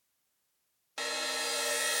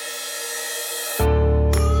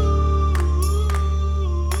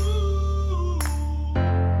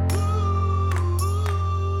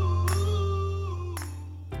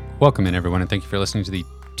Welcome in, everyone, and thank you for listening to the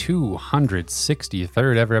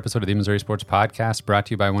 263rd ever episode of the Missouri Sports Podcast, brought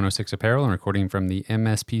to you by 106 Apparel and recording from the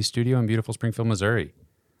MSP studio in beautiful Springfield, Missouri.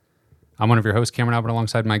 I'm one of your hosts, Cameron Albert,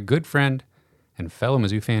 alongside my good friend and fellow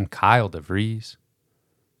Mizzou fan, Kyle DeVries.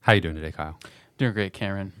 How you doing today, Kyle? Doing great,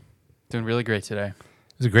 Cameron. Doing really great today.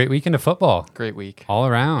 It was a great weekend of football. Great week. All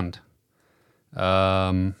around.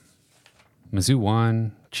 Mizzou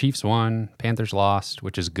won, Chiefs won, Panthers lost,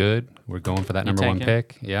 which is good. We're going for that number one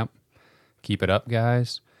pick. Yep. Keep it up,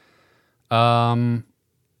 guys. Yeah,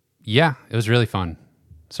 it was really fun.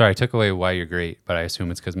 Sorry, I took away why you're great, but I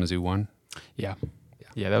assume it's because Mizzou won. Yeah,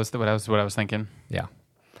 that was what I was thinking. Yeah.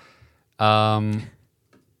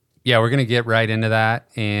 Yeah, we're gonna get right into that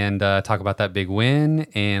and talk about that big win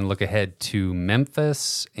and look ahead to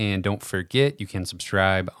Memphis. And don't forget, you can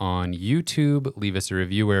subscribe on YouTube, leave us a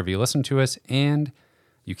review wherever you listen to us, and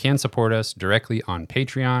you can support us directly on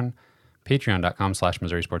Patreon,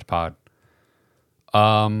 patreon.com/Missouri Sports Pod.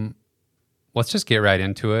 Let's just get right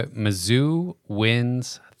into it. Mizzou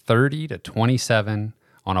wins 30-27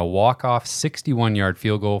 on a walk-off 61-yard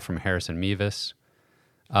field goal from Harrison Mevis.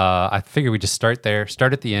 I figure we just start there,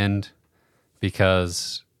 start at the end,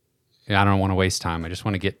 because I don't want to waste time. I just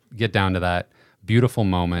want to get down to that beautiful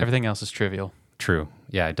moment. Everything else is trivial. True.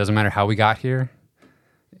 Yeah, it doesn't matter how we got here.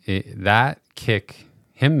 That kick,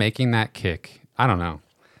 him making that kick, I don't know.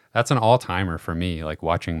 That's an all-timer for me, like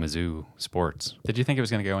watching Mizzou sports. Did you think it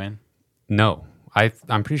was going to go in? No.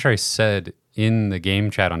 I'm pretty sure I said in the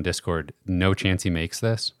game chat on Discord, no chance he makes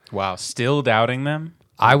this. Wow, still doubting them?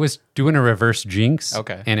 I was doing a reverse jinx,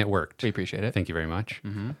 okay, and it worked. We appreciate it. Thank you very much.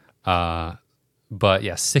 Mm-hmm. But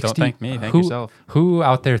yeah, 60. Don't thank me, thank yourself. Who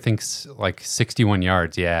out there thinks like 61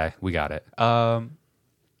 yards? Yeah, we got it.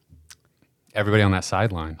 Everybody on that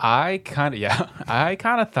sideline. I kind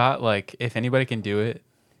of thought, like, if anybody can do it,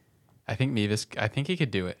 I think he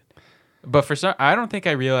could do it. But for some, I don't think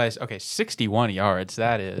I realized, okay, 61 yards,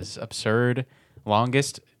 that is absurd.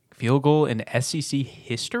 Longest field goal in SEC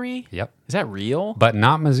history? Yep. Is that real? But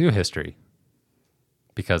not Mizzou history.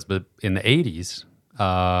 Because in the 80s,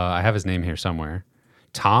 I have his name here somewhere,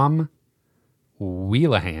 Tom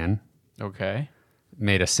Wheelahan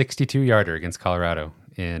made a 62-yarder against Colorado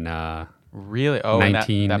in really? Oh,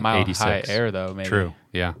 1986. that mile high air, though, maybe. True,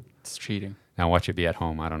 yeah. It's cheating. Now watch it be at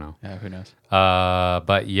home. I don't know. Yeah, who knows?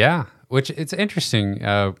 But yeah, which it's interesting,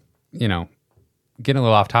 getting a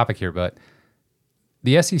little off topic here, but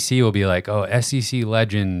the SEC will be like, oh, SEC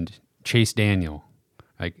legend Chase Daniel,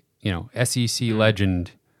 like, SEC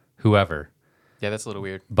legend whoever. Yeah, that's a little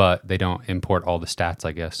weird. But they don't import all the stats,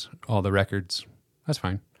 I guess, all the records. That's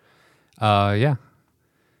fine. Yeah.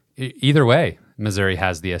 Either way, Missouri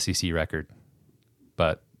has the SEC record.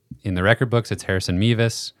 But in the record books, it's Harrison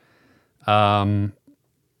Mevis. That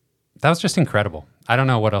was just incredible. I don't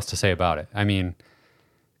know what else to say about it. I mean,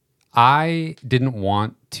 I didn't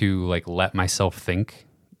want to let myself think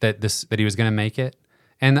that he was going to make it.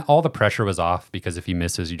 And all the pressure was off because if he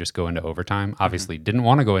misses, you just go into overtime. Obviously, didn't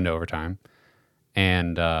want to go into overtime.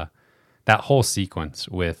 And that whole sequence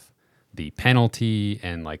with the penalty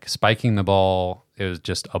and spiking the ball, it was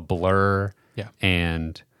just a blur. Yeah.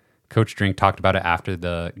 And Coach Drink talked about it after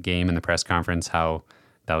the game in the press conference, how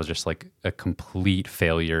that was just a complete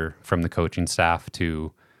failure from the coaching staff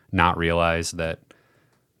to not realize that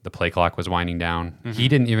the play clock was winding down. Mm-hmm. He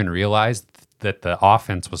didn't even realize that the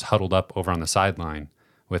offense was huddled up over on the sideline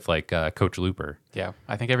with Coach Looper. Yeah,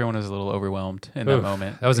 I think everyone was a little overwhelmed in that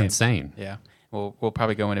moment. That was insane. Yeah, we'll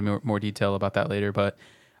probably go into more detail about that later, but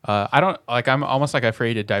I don't I'm almost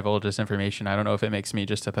afraid to divulge this information. I don't know if it makes me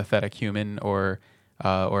just a pathetic human or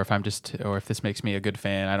if this makes me a good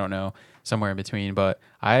fan. I don't know, somewhere in between. But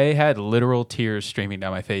I had literal tears streaming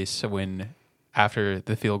down my face after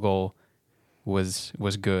the field goal was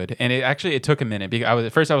good, and it took a minute. Because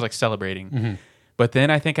at first I was celebrating, mm-hmm. But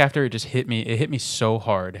then I think after it just hit me so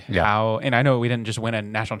hard. Yeah. And I know we didn't just win a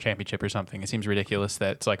national championship or something. It seems ridiculous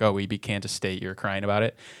that it's oh, we beat Kansas State, you're crying about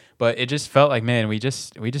it. But it just felt like, man, we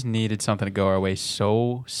just needed something to go our way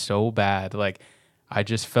so bad. I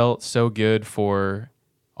just felt so good for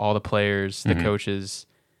all the players, the mm-hmm. coaches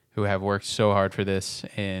who have worked so hard for this,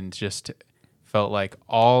 and just felt like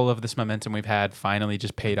all of this momentum we've had finally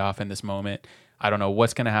just paid off in this moment. I don't know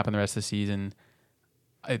what's going to happen the rest of the season.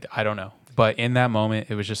 I don't know. But in that moment,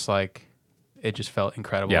 it was just it just felt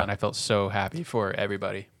incredible, and I felt so happy for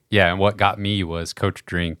everybody. Yeah, and what got me was Coach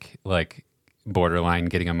Drink, borderline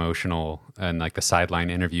getting emotional, and the sideline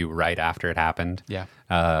interview right after it happened. Yeah.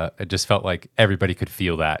 It just felt like everybody could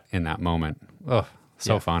feel that in that moment. Oh,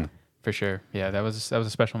 so fun. For sure. Yeah, that was a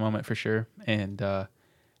special moment for sure. And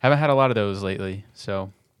haven't had a lot of those lately,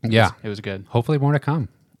 so it was good. Hopefully more to come.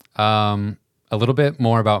 A little bit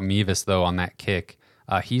more about Mevis, though, on that kick.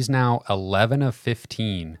 He's now 11 of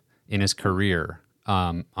 15 in his career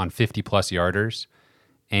on 50-plus yarders.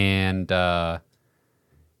 And that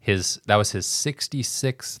was his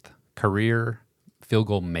 66th career field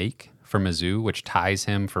goal make for Mizzou, which ties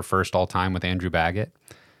him for first all-time with Andrew Baggett.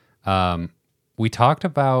 We talked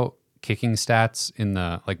about kicking stats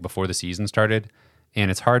before the season started, and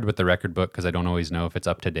it's hard with the record book because I don't always know if it's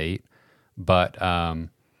up to date. But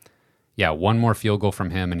one more field goal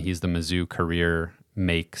from him, and he's the Mizzou career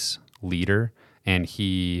makes leader. And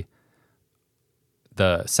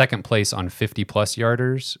the second place on 50-plus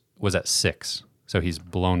yarders was at 6, so he's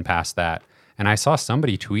blown past that. And I saw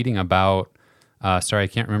somebody tweeting about, sorry, I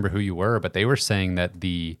can't remember who you were, but they were saying that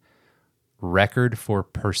the record for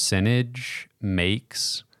percentage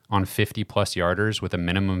makes on 50-plus yarders with a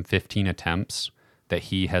minimum 15 attempts that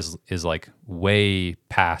he is like way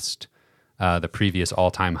past the previous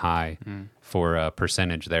all-time high for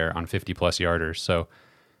percentage there on 50-plus yarders. So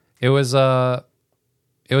it was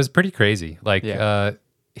pretty crazy.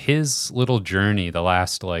 His little journey the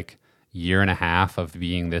last year and a half of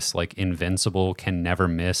being this invincible, can never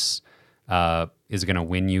miss, is going to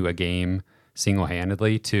win you a game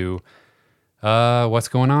single-handedly to what's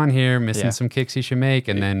going on here, missing some kicks he should make.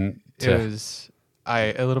 And then it was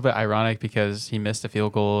a little bit ironic because he missed a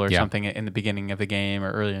field goal or something in the beginning of the game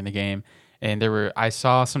or earlier in the game. And I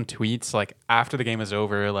saw some tweets after the game was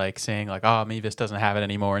over, saying oh, Mevis doesn't have it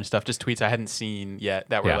anymore and stuff. Just tweets I hadn't seen yet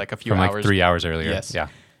that were a few from hours. 3 hours earlier. Yes. Yeah.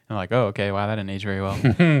 I'm like, oh, okay, wow, that didn't age very well.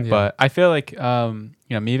 But I feel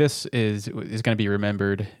Mevis is going to be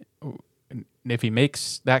remembered. If he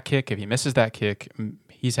makes that kick, if he misses that kick,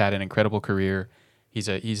 he's had an incredible career.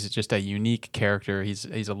 He's just a unique character. He's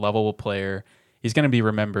a lovable player. He's going to be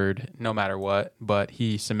remembered no matter what. But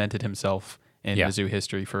he cemented himself in Mizzou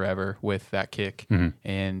history forever with that kick,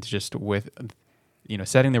 and just with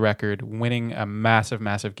setting the record, winning a massive,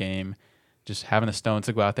 massive game, just having the stones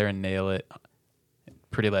to go out there and nail it.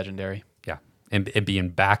 Pretty legendary. Yeah, and it being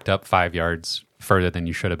backed up 5 yards further than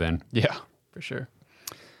you should have been. Yeah, for sure.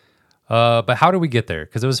 But how did we get there?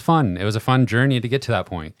 Because it was fun. It was a fun journey to get to that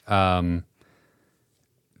point.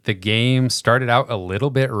 The game started out a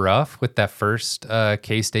little bit rough with that first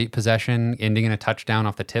K-State possession ending in a touchdown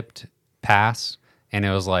off the tipped pass. And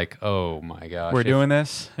it was like, oh my gosh. We're doing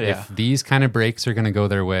this? If these kind of breaks are going to go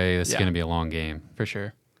their way, it's going to be a long game. For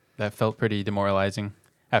sure. That felt pretty demoralizing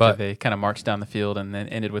after they kind of marched down the field and then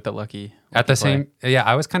ended with a lucky at the play.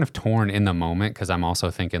 I was kind of torn in the moment because I'm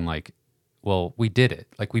also thinking well, we did it.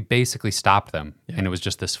 We basically stopped them, and it was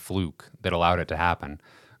just this fluke that allowed it to happen.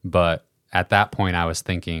 But at that point, I was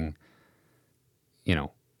thinking,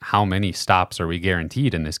 how many stops are we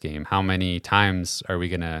guaranteed in this game? How many times are we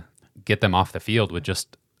going to get them off the field with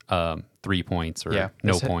just 3 points or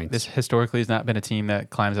no points? This historically has not been a team that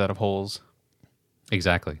climbs out of holes.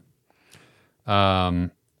 Exactly.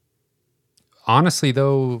 Honestly,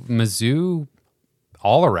 though, Mizzou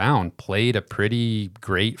all around played a pretty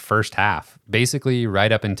great first half. Basically,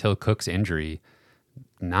 right up until Cook's injury,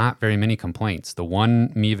 not very many complaints. The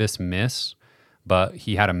one Mevis miss, but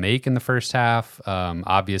he had a make in the first half.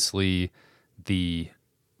 Obviously, the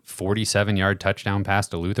 47-yard touchdown pass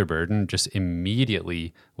to Luther Burden just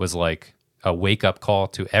immediately was like a wake-up call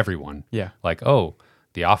to everyone. Yeah. Oh,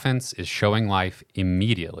 the offense is showing life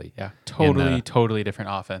immediately. Yeah, totally different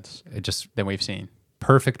offense than we've seen.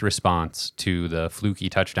 Perfect response to the fluky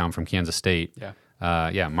touchdown from Kansas State.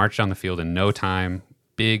 Yeah. Marched down the field in no time.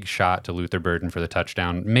 Big shot to Luther Burden for the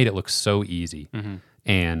touchdown. Made it look so easy.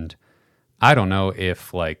 And I don't know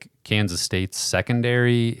if Kansas State's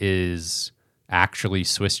secondary is actually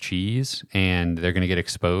Swiss cheese and they're going to get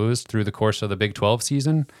exposed through the course of the Big 12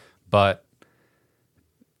 season, but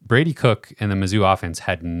Brady Cook and the Mizzou offense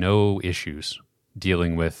had no issues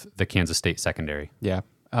dealing with the Kansas State secondary. Yeah.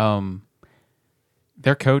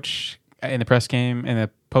 Their coach in the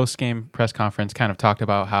post-game press conference kind of talked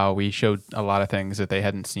about how we showed a lot of things that they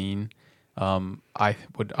hadn't seen. I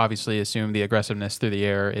would obviously assume the aggressiveness through the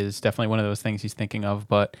air is definitely one of those things he's thinking of,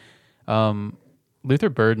 but Luther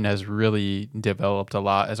Burden has really developed a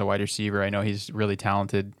lot as a wide receiver. I know he's really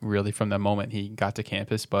talented really from the moment he got to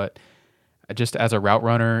campus, but just as a route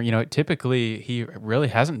runner, typically he really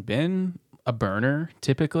hasn't been a burner.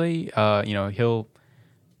 Typically, he'll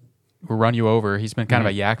run you over. He's been kind of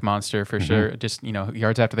a yak monster for sure, just,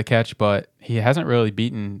 yards after the catch, but he hasn't really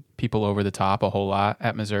beaten people over the top a whole lot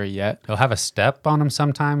at Missouri yet. He'll have a step on him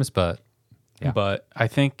sometimes, but But I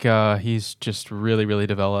think he's just really, really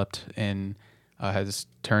developed and has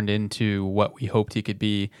turned into what we hoped he could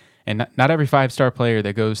be. And not every 5-star player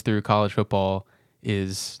that goes through college football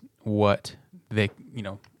is what they,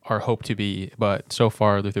 our hope to be. But so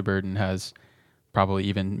far, Luther Burden has probably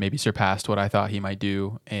even maybe surpassed what I thought he might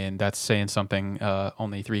do, and that's saying something.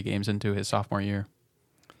 Only 3 games into his sophomore year.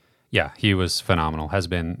 Yeah, he was phenomenal. Has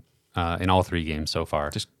been in all 3 games so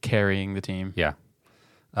far. Just carrying the team. Yeah.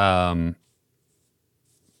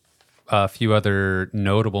 A few other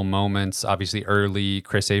notable moments. Obviously, early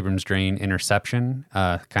Chris Abrams drain interception,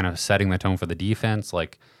 kind of setting the tone for the defense.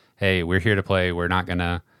 Like, hey, we're here to play. We're not going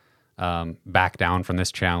to back down from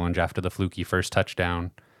this challenge after the fluky first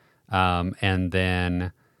touchdown. And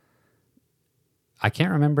then I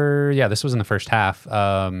can't remember. Yeah, this was in the first half.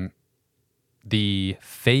 The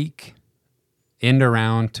fake end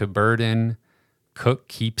around to Burden. Cook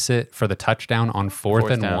keeps it for the touchdown on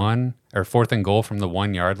fourth and down. 1 or 4th and goal from the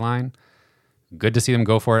 1 yard line. Good to see them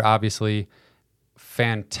go for it, obviously.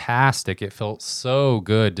 Fantastic. It felt so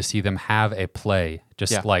good to see them have a play.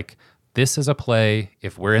 Just like, this is a play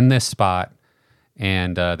if we're in this spot.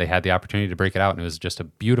 And they had the opportunity to break it out. And it was just a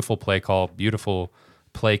beautiful play call, beautiful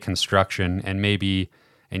play construction. And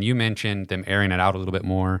you mentioned them airing it out a little bit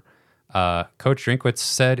more. Coach Drinkwitz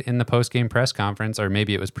said in the post-game press conference, or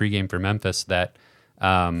maybe it was pregame for Memphis, that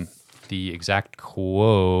the exact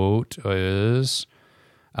quote was,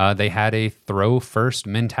 they had a throw-first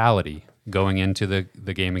mentality going into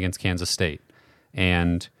the game against Kansas State.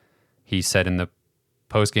 And he said in the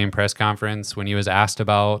post-game press conference, when he was asked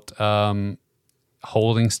about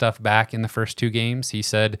holding stuff back in the first 2 games, he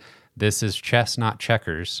said, this is chess, not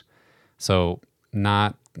checkers. So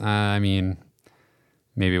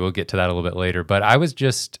maybe we'll get to that a little bit later, but I was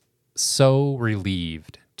just so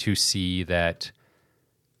relieved to see that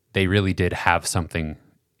they really did have something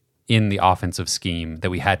in the offensive scheme that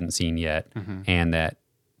we hadn't seen yet, and that,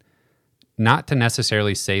 not to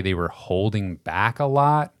necessarily say they were holding back a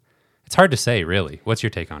lot. It's hard to say, really. What's your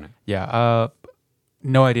take on it? Yeah,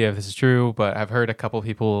 no idea if this is true, but I've heard a couple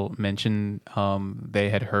people mention they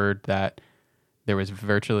had heard that there was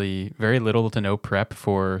virtually very little to no prep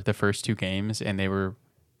for the first 2 games, and they were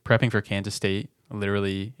prepping for Kansas State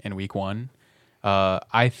literally in week 1.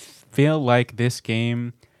 I feel like this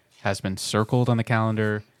game has been circled on the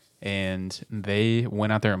calendar, and they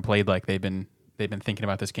went out there and played like they've been thinking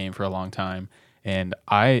about this game for a long time. And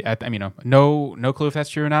I mean, no clue if that's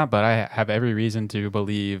true or not, but I have every reason to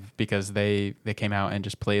believe, because they came out and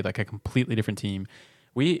just played like a completely different team.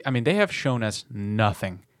 They have shown us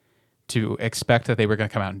nothing to expect that they were going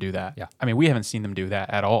to come out and do that. Yeah. I mean, we haven't seen them do that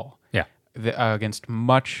at all. Yeah. Against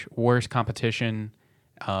much worse competition,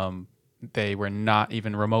 they were not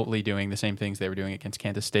even remotely doing the same things they were doing against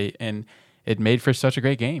Kansas State, and it made for such a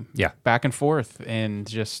great game. Yeah. Back and forth, and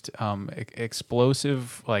just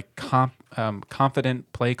explosive, like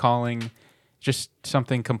confident play calling, just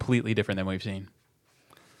something completely different than we've seen.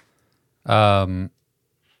 Going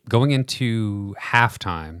into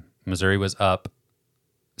halftime, Missouri was up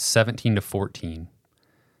 17-14.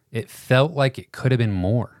 It felt like it could have been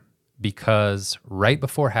more, because right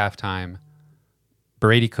before halftime,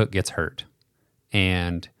 Brady Cook gets hurt,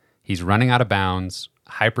 and he's running out of bounds,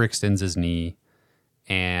 hyperextends his knee,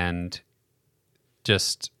 and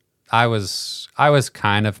just I was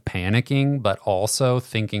kind of panicking, but also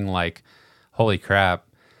thinking like, holy crap,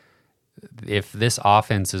 if this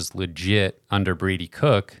offense is legit under Brady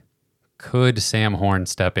Cook, could Sam Horn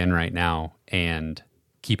step in right now and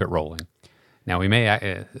keep it rolling? Now, we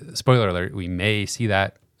may, spoiler alert, we may see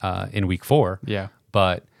that in week 4. Yeah.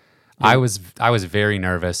 But I was very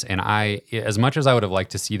nervous, and as much as I would have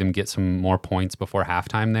liked to see them get some more points before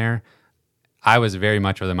halftime there, I was very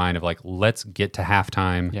much of the mind of like, let's get to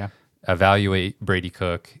halftime, evaluate Brady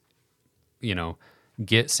Cook,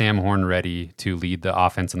 get Sam Horn ready to lead the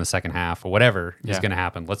offense in the second half, or whatever is going to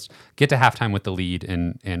happen. Let's get to halftime with the lead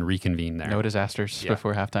and reconvene there. No disasters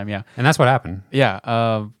before halftime, yeah. And that's what happened.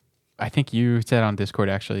 Yeah, I think you said on Discord,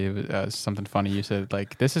 actually, it was something funny. You said,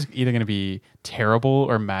 like, this is either going to be terrible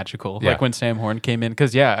or magical. Yeah. Like when Sam Horn came in.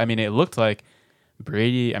 Because, it looked like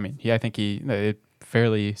Brady, I think he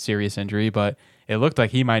fairly serious injury, but it looked like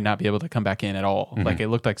he might not be able to come back in at all. Mm-hmm. Like, it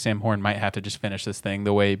looked like Sam Horn might have to just finish this thing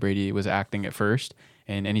the way Brady was acting at first.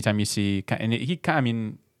 And anytime you see, and he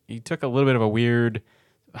took a little bit of a weird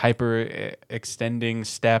hyper extending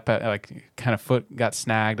step, like kind of foot got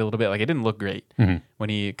snagged a little bit. Like, it didn't look great when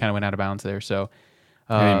he kind of went out of bounds there. So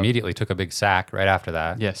and immediately took a big sack right after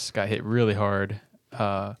that. Yes, got hit really hard.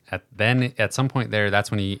 At some point there, that's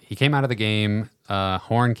when he came out of the game.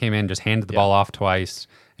 Horn came in, just handed the ball off twice,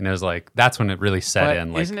 and it was like, that's when it really set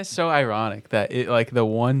in. Like, isn't it so ironic that like the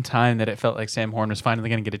one time that it felt like Sam Horn was finally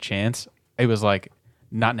going to get a chance, it was like,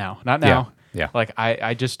 not now. Yeah. Like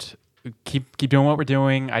I just keep doing what we're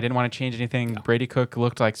doing. I didn't want to change anything. No. Brady Cook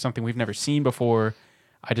looked like something we've never seen before.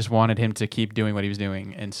 I just wanted him to keep doing what he was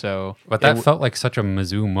doing. And so, but that felt like such a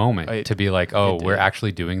Mizzou moment to be like, oh, we're did.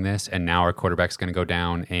 actually doing this, and now our quarterback's going to go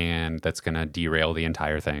down, and that's going to derail the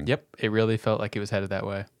entire thing. Yep, it really felt like it was headed that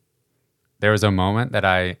way. There was a moment that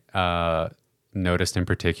I noticed in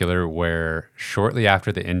particular where shortly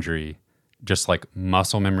after the injury, just like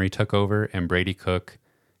muscle memory took over, and Brady Cook,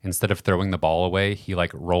 instead of throwing the ball away, he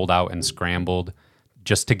like rolled out and scrambled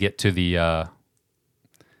just to get to the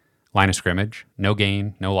line of scrimmage. No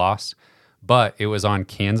gain, no loss. But it was on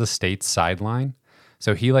Kansas State's sideline.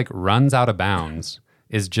 So he like runs out of bounds,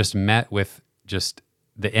 is just met with just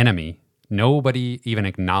the enemy. Nobody even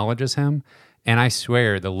acknowledges him. And I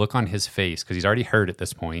swear the look on his face, because he's already hurt at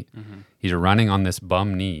this point, he's running on this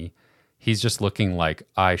bum knee. He's just looking like,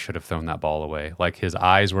 I should have thrown that ball away. Like his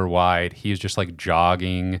eyes were wide. He was just like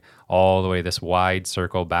jogging all the way this wide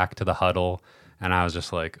circle back to the huddle. And I was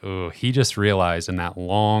just like, oh, he just realized in that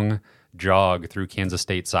long jog through Kansas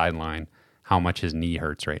State sideline how much his knee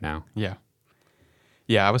hurts right now. Yeah.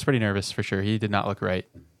 Yeah, I was pretty nervous for sure. He did not look right.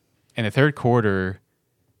 And the third quarter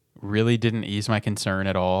really didn't ease my concern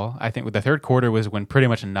at all. I think the third quarter was when pretty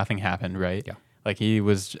much nothing happened, right? Yeah. Like he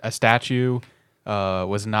was a statue,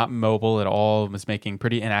 was not mobile at all, was making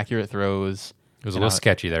pretty inaccurate throws. It was a little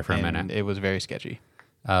sketchy there for a minute. It was very sketchy.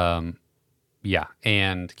 Yeah,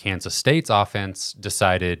 and Kansas State's offense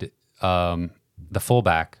decided the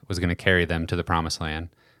fullback was going to carry them to the promised land.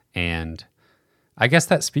 And I guess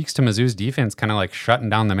that speaks to Mizzou's defense kind of like shutting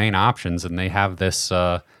down the main options, and they have this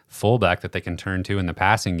fullback that they can turn to in the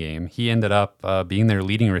passing game. He ended up being their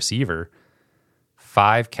leading receiver.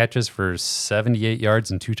 5 catches for 78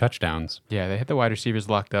 yards and 2 touchdowns. Yeah, they had the wide receivers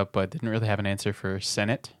locked up, but didn't really have an answer for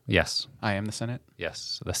Senate. Yes. I am the Senate.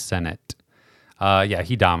 Yes, the Senate. Yeah,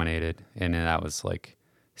 he dominated, and that was like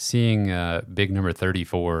seeing big number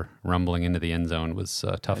 34 rumbling into the end zone was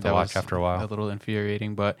tough to watch after a while. A little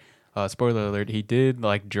infuriating, but spoiler alert, he did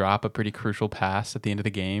like drop a pretty crucial pass at the end of the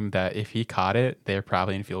game that if he caught it, they're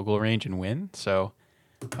probably in field goal range and win. So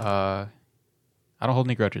I don't hold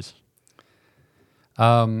any grudges.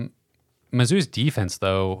 Mizzou's defense,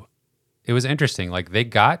 though, it was interesting. Like they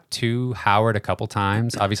got to Howard a couple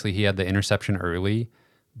times. Obviously, he had the interception early,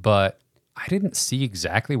 but I didn't see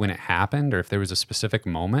exactly when it happened or if there was a specific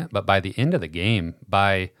moment, but by the end of the game,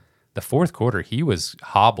 by the fourth quarter, he was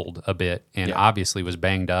hobbled a bit and obviously was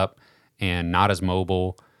banged up and not as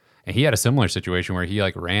mobile. And he had a similar situation where he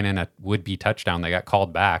like ran in a would-be touchdown that got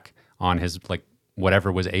called back on his like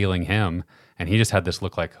whatever was ailing him. And he just had this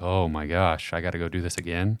look like, oh my gosh, I got to go do this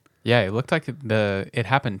again. Yeah, it looked like it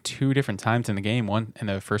happened 2 different times in the game, one in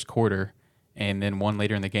the first quarter and then one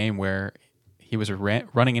later in the game where he was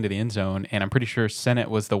running into the end zone, and I'm pretty sure Senate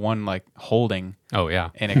was the one like holding. Oh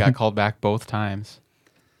yeah, and it got called back both times.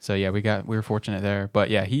 So yeah, we were fortunate there. But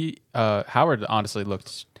yeah, Howard honestly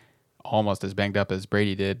looked almost as banged up as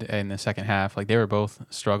Brady did in the second half. Like they were both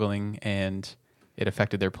struggling, and it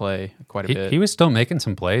affected their play quite a bit. He was still making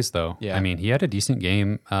some plays though. Yeah, I mean he had a decent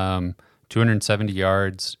game, 270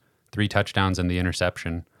 yards, 3 touchdowns, and the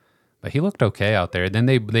interception. But he looked okay out there. Then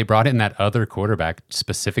they brought in that other quarterback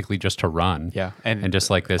specifically just to run. Yeah, and just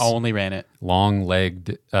like this only ran it.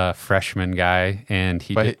 Long-legged freshman guy, and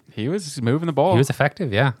he was moving the ball. He was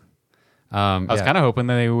effective, yeah. I was kind of hoping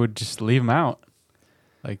that they would just leave him out.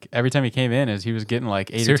 Like every time he came in, he was getting like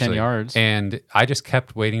 8 or 10 yards. And I just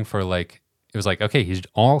kept waiting for like it was like okay,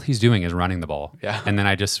 he's doing is running the ball. Yeah, and then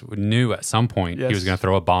I just knew at some point he was going to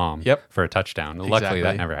throw a bomb. For a touchdown. Luckily,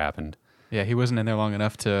 that never happened. Yeah, he wasn't in there long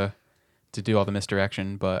enough to do all the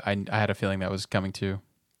misdirection, but I had a feeling that was coming too.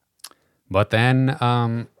 But then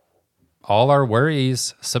all our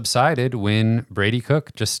worries subsided when Brady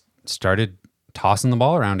Cook just started tossing the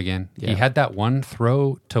ball around again. Yeah. He had that one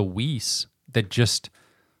throw to Weiss that just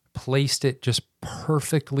placed it just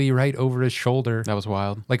perfectly right over his shoulder. That was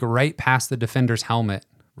wild. Like right past the defender's helmet,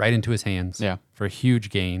 right into his hands. Yeah. For a huge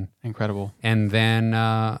gain. Incredible. And then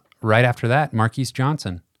right after that, Marquise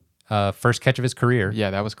Johnson, first catch of his career. Yeah,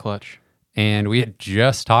 that was clutch. And we had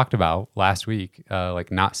just talked about last week,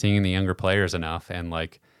 like not seeing the younger players enough. And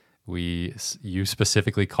like you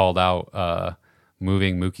specifically called out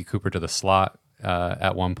moving Mookie Cooper to the slot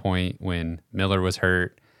at one point when Miller was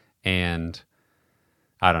hurt. And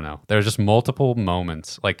I don't know, there was just multiple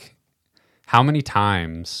moments. Like how many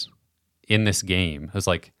times in this game, it was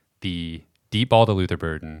like the deep ball to Luther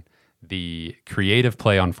Burden, the creative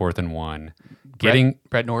play on 4th and 1, getting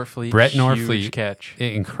Brett Norfleet, huge catch,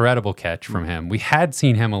 incredible catch from him. We had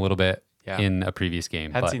seen him a little bit in a previous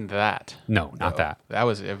game. Had seen that? No, not that. That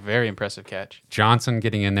was a very impressive catch. Johnson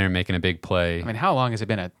getting in there and making a big play. I mean, how long has it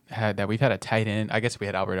been that we've had a tight end? I guess we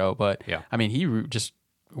had Alberto, but I mean, he just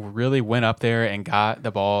really went up there and got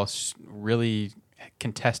the ball, really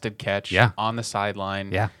contested catch on the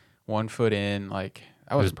sideline. Yeah. 1 foot in. Like,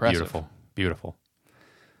 that was impressive. Beautiful.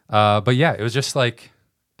 But yeah, it was just like,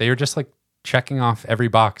 they were just like checking off every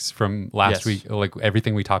box from last week, like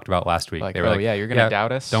everything we talked about last week. Like, they were like, you're going to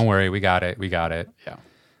doubt us? Don't worry, we got it.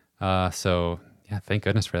 Yeah. So yeah, thank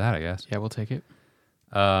goodness for that, I guess. Yeah, we'll take it.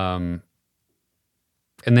 And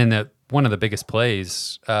then one of the biggest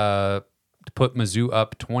plays to put Mizzou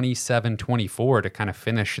up 27-24 to kind of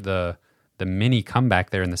finish the mini comeback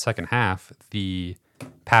there in the second half, the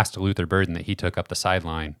pass to Luther Burden that he took up the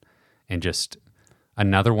sideline, and just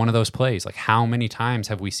another one of those plays. Like, how many times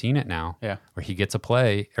have we seen it now? Yeah. Where he gets a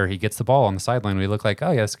play, or he gets the ball on the sideline, we look like, oh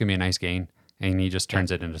yeah, this is going to be a nice gain, and he just turns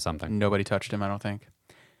it into something. Nobody touched him, I don't think.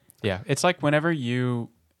 Yeah, it's like whenever you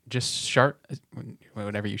start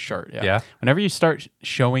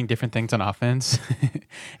showing different things on offense,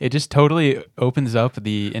 it just totally opens up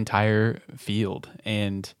the entire field.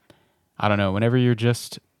 And I don't know, whenever you're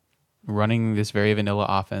just running this very vanilla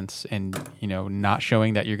offense and, not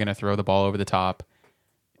showing that you're going to throw the ball over the top,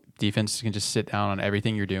 defense can just sit down on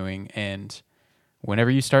everything you're doing. And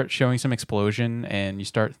whenever you start showing some explosion and you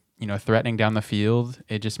start threatening down the field,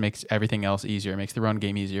 it just makes everything else easier. It makes the run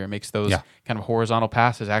game easier. It makes those kind of horizontal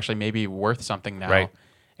passes actually maybe worth something now. Right.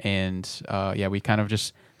 And we kind of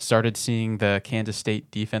just started seeing the Kansas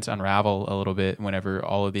State defense unravel a little bit whenever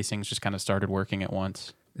all of these things just kind of started working at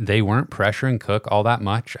once. They weren't pressuring Cook all that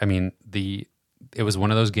much. I mean, it was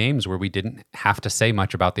one of those games where we didn't have to say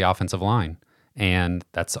much about the offensive line, and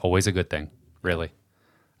that's always a good thing, really.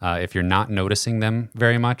 If you're not noticing them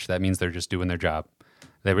very much, that means they're just doing their job.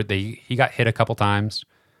 He got hit a couple times,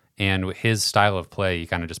 and with his style of play, he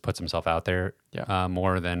kind of just puts himself out there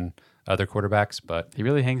more than other quarterbacks. But he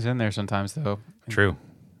really hangs in there sometimes, though. True.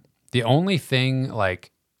 The only thing, I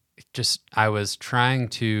was trying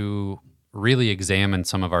to really examine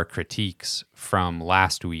some of our critiques from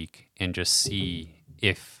last week and just see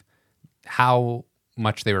how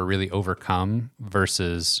much they were really overcome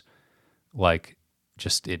versus everything's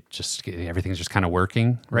just kind of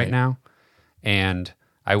working right now. And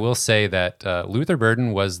I will say that Luther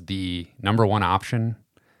Burden was the number one option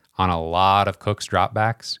on a lot of Cook's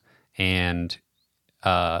dropbacks, and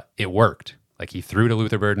it worked. Like, he threw to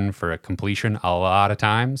Luther Burden for a completion a lot of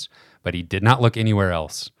times, but he did not look anywhere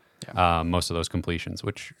else. Most of those completions,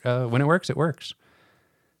 which when it works, it works.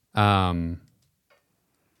 As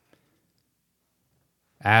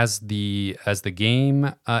it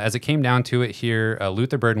came down to it here,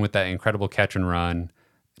 Luther Burden with that incredible catch and run.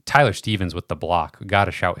 Tyler Stevens with the block. We got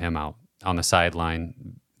to shout him out on the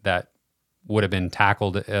sideline. That would have been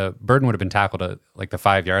tackled. Burden would have been tackled at the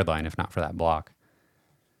 5-yard line if not for that block.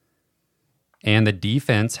 And the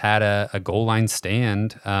defense had a goal line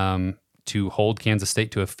stand to hold Kansas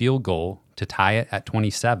State to a field goal to tie it at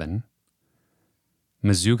 27.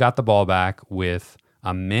 Mizzou got the ball back with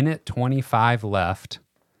 1:25 left.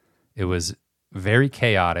 It was very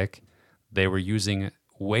chaotic. They were using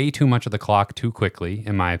way too much of the clock too quickly,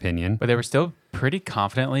 in my opinion. But they were still pretty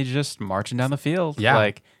confidently just marching down the field.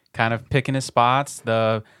 Yeah. Kind of picking his spots.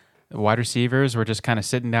 The wide receivers were just kind of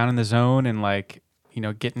sitting down in the zone and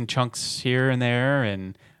getting chunks here and there.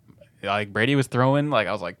 And Brady was throwing,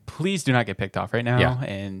 I was like, please do not get picked off right now. Yeah.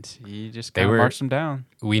 And he just kind of marched them down.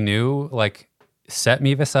 We knew, set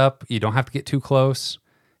Mevis up. You don't have to get too close.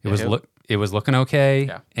 It was looking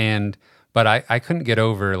okay. Yeah. But I couldn't get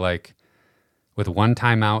over, with one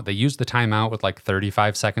timeout. They used the timeout with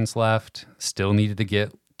 35 seconds left. Still needed to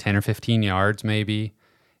get 10 or 15 yards maybe.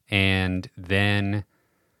 And then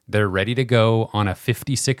they're ready to go on a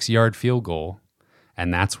 56-yard field goal.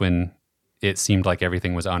 And that's when it seemed like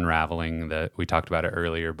everything was unraveling. We talked about it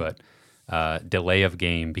earlier, but delay of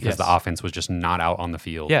game because the offense was just not out on the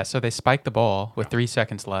field. Yeah, so they spiked the ball with 3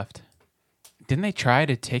 seconds left. Didn't they try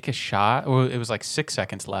to take a shot? Well, it was 6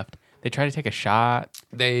 seconds left. They tried to take a shot.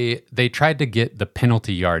 They tried to get the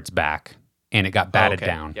penalty yards back, and it got batted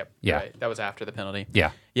down. Yep. Yeah. Right. That was after the penalty. Yeah.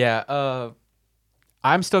 Yeah.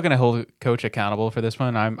 I'm still gonna hold Coach accountable for this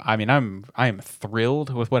one. I am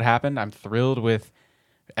thrilled with what happened. I'm thrilled with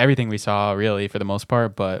everything we saw, really, for the most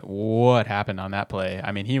part. But what happened on that play?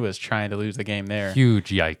 I mean, he was trying to lose the game there. Huge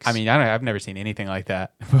yikes. I mean, I've never seen anything like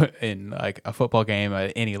that in a football game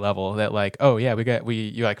at any level. That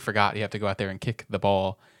you forgot you have to go out there and kick the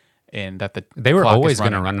ball. And that they were always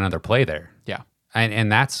going to run another play there. Yeah, and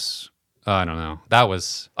that's I don't know. That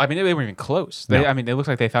was. I mean, they weren't even close. No. It looked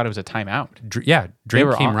like they thought it was a timeout. Drake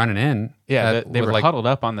came running in. Yeah, they were huddled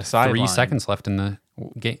up on the sideline. 3 seconds left in the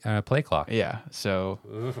play clock. Yeah, so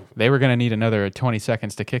they were going to need another 20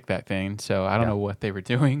 seconds to kick that thing. So I don't know what they were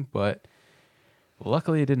doing, but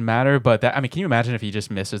Luckily, it didn't matter. But that, I mean, can you imagine if he just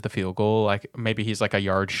misses the field goal? Like maybe he's like a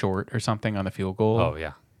yard short or something on the field goal. Oh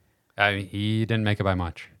yeah, I mean he didn't make it by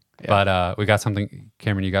much. Yeah. But we got something,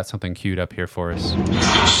 Cameron. You got something queued up here for us.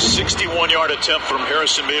 61-yard attempt from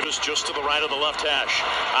Harrison Mavis just to the right of the left hash.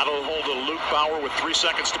 Out of the hold of Luke Bauer with 3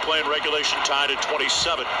 seconds to play in regulation, tied at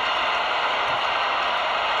 27.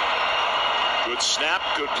 Good snap,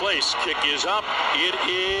 good place. Kick is up. It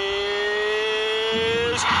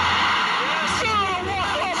is. Yes, a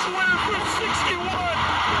walk-off winner from 61.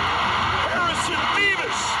 Harrison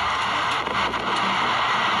Mavis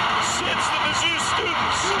sends the Mizzou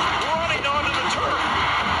students running onto the turf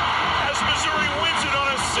as Missouri wins it on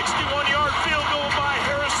a 61-yard field goal by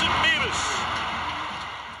Harrison Mavis.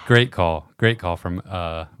 Great call from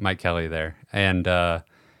Mike Kelly there, and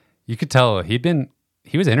you could tell he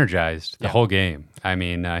was energized the whole game. I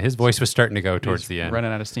mean, his voice was starting to go towards the end,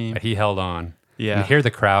 running out of steam. but he held on. Yeah, you hear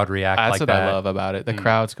the crowd react. That's like what that. I love about it. The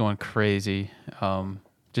crowd's going crazy.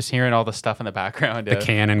 Just hearing all the stuff in the background. The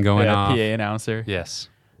cannon going off. PA announcer. Yes,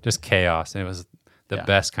 just chaos. It was the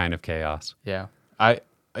best kind of chaos. Yeah.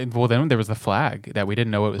 Well, then there was the flag that we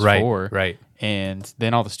didn't know it was Right, for. right. And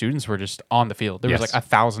then all the students were just on the field. There was like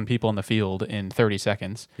 1,000 people in the field in 30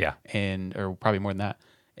 seconds. Yeah. Or probably more than that.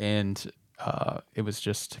 And it was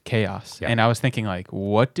just chaos. Yeah. And I was thinking, like,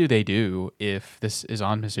 what do they do if this is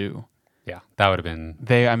on Mizzou? Yeah, that would have been.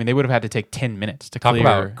 They would have had to take 10 minutes to Talk clear.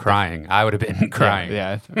 about crying. I would have been crying.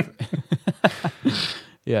 Yeah.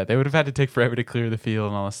 Yeah, they would have had to take forever to clear the field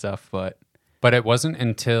and all this stuff. But it wasn't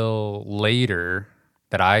until later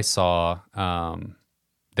that I saw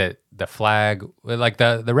that the flag, like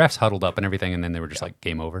the refs huddled up and everything, and then they were just like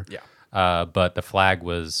game over. Yeah. But the flag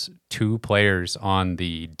was 2 players on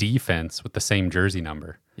the defense with the same jersey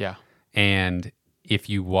number. yeah. And if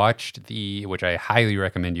you watched which I highly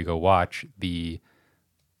recommend you go watch, the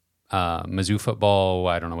Mizzou football,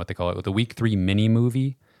 I don't know what they call it, the Week 3 mini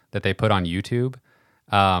movie that they put on YouTube.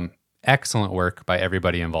 Excellent work by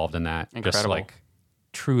everybody involved in that. Incredible. Just like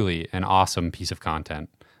truly an awesome piece of content.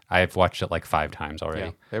 I've watched it like 5 times already.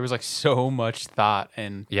 Yeah. There was like so much thought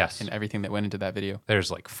and Yes. and everything that went into that video.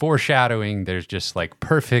 There's like foreshadowing. There's just like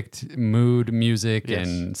perfect mood music Yes.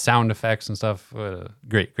 and sound effects and stuff.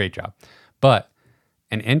 Great job. But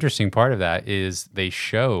an interesting part of that is they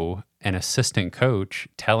show an assistant coach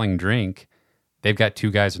telling Drink they've got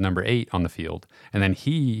 2 guys with number 8 on the field. And then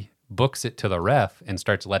he books it to the ref and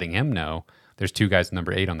starts letting him know there's 2 guys with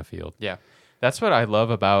number 8 on the field. Yeah. That's what I love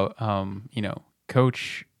about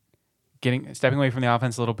coach stepping away from the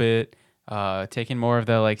offense a little bit, taking more of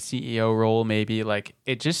the like CEO role maybe. Like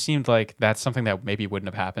it just seemed like that's something that maybe wouldn't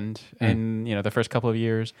have happened in the first couple of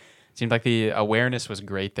years. It seemed like the awareness was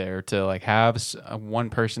great there to like have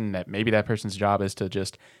one person that maybe that person's job is to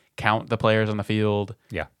just count the players on the field.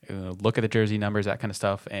 Yeah. Look at the jersey numbers, that kind of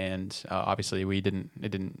stuff. And obviously it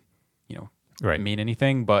didn't Right. mean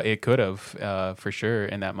anything, but it could have for sure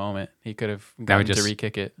in that moment. He could have gotten to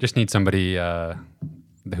re-kick it. Just need somebody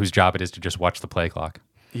whose job it is to just watch the play clock.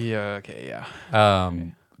 Yeah. Okay. Yeah.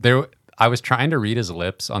 I was trying to read his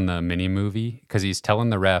lips on the mini movie because he's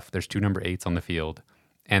telling the ref there's 2 number 8s on the field,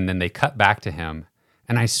 and then they cut back to him,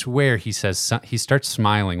 and I swear he says he starts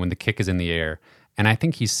smiling when the kick is in the air, and I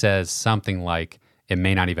think he says something like it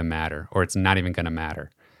may not even matter or it's not even going to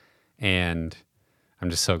matter, and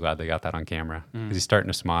I'm just so glad they got that on camera because he's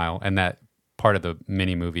starting to smile, and that part of the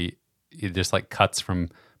mini movie it just like cuts from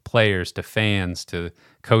players to fans to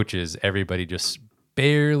coaches, everybody just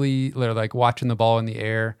barely, they're like watching the ball in the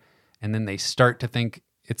air, and then they start to think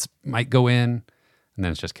it's might go in, and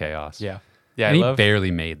then it's just chaos. Yeah. And he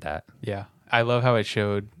barely made that. Yeah. I love how it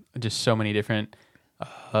showed just so many different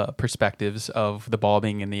perspectives of the ball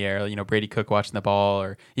being in the air. Brady Cook watching the ball,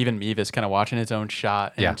 or even Mevis kind of watching his own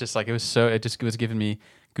shot. And just like it was giving me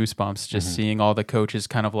goosebumps just seeing all the coaches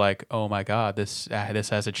kind of like, oh my God, this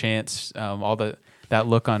has a chance. All that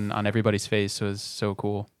look on everybody's face was so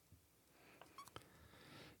cool.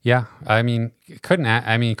 Yeah, I mean,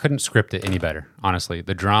 couldn't script it any better. Honestly,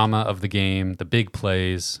 the drama of the game, the big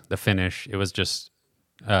plays, the finish, it was just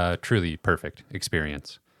truly perfect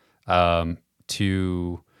experience. I'll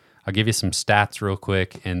give you some stats real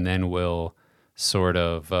quick, and then we'll sort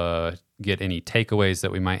of get any takeaways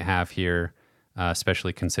that we might have here,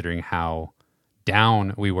 especially considering how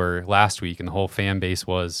down we were last week and the whole fan base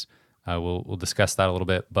was. We'll discuss that a little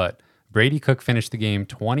bit, but Brady Cook finished the game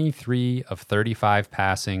 23 of 35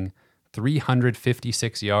 passing,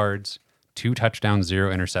 356 yards, 2 touchdowns,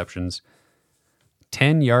 0 interceptions,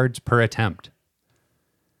 10 yards per attempt.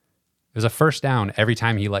 It was a first down every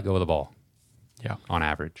time he let go of the ball. Yeah. On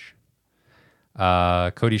average.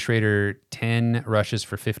 Cody Schrader, 10 rushes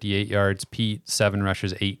for 58 yards. Pete, 7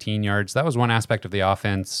 rushes, 18 yards. That was one aspect of the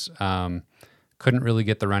offense. Couldn't really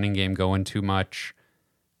get the running game going too much.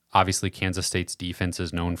 Obviously, Kansas State's defense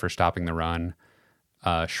is known for stopping the run.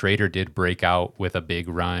 Schrader did break out with a big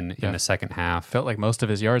run in the second half. Felt like most of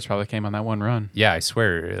his yards probably came on that one run. Yeah, I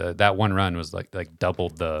swear that one run was like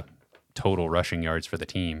doubled the total rushing yards for the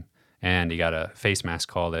team, and he got a face mask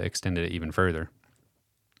call that extended it even further.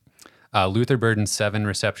 Luther Burden, 7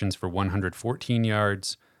 receptions for 114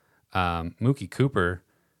 yards. Mookie Cooper,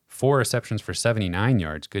 4 receptions for 79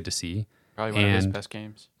 yards. Good to see. Probably one of his best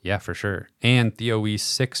games. Yeah, for sure. And Theo Weiss,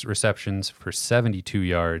 6 receptions for 72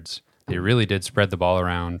 yards. They really did spread the ball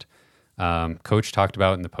around. Coach talked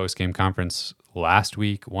about in the post-game conference last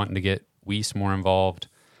week wanting to get Weiss more involved.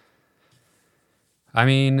 I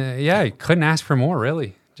mean, yeah, you couldn't ask for more,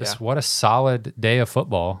 really. Just what a solid day of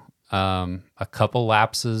football. A couple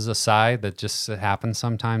lapses aside that just happen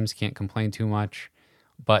sometimes. Can't complain too much.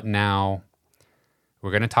 But now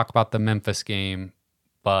we're going to talk about the Memphis game.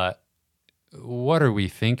 But what are we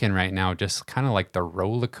thinking right now? Just kind of like the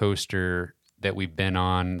roller coaster that we've been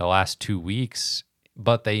on the last 2 weeks.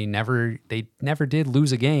 But they never did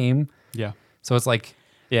lose a game. Yeah. So it's like...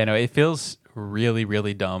 Yeah, no, it feels really,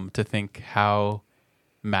 really dumb to think how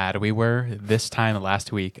mad we were this time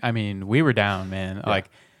last week. I mean, we were down, man. Yeah. Like,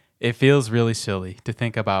 it feels really silly to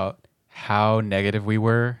think about how negative we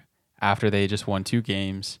were after they just won 2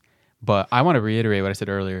 games. But I want to reiterate what I said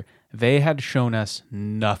earlier. They had shown us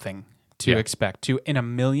nothing to expect, to in a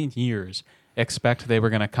million years expect they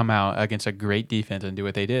were going to come out against a great defense and do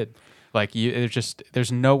what they did. Like,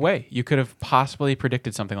 there's no way you could have possibly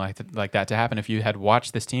predicted something like that to happen if you had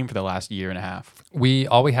watched this team for the last year and a half.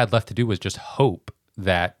 All we had left to do was just hope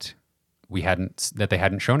that they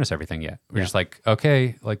hadn't shown us everything yet. We're just like,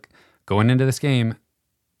 okay, like going into this game,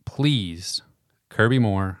 please, Kirby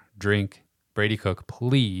Moore, Drink, Brady Cook,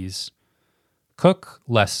 please cook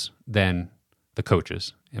less than the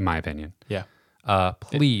coaches, in my opinion. Yeah.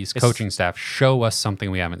 Please, coaching staff, show us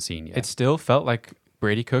something we haven't seen yet. It still felt like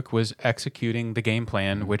Brady Cook was executing the game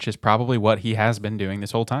plan, which is probably what he has been doing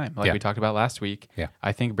this whole time. Like we talked about last week. Yeah.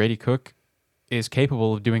 I think Brady Cook is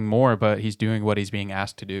capable of doing more, but he's doing what he's being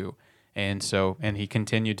asked to do. And he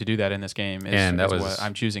continued to do that in this game, is what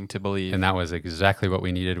I'm choosing to believe. And that was exactly what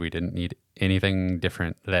we needed. We didn't need anything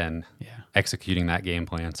different than executing that game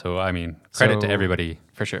plan. So, I mean, credit to everybody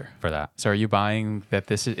for sure for that. So are you buying that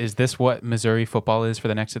is this what Missouri football is for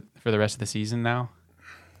the rest of the season now?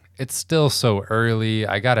 It's still so early.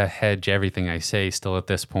 I got to hedge everything I say still at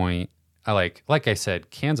this point. Like I said,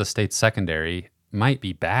 Kansas State's secondary might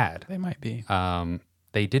be bad. They might be.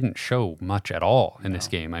 They didn't show much at all in this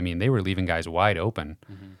game. I mean, they were leaving guys wide open.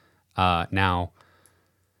 Mm-hmm. Now,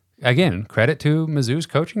 again, credit to Mizzou's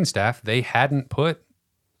coaching staff. They hadn't put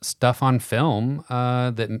stuff on film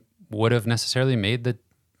that would have necessarily made the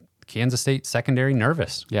Kansas State secondary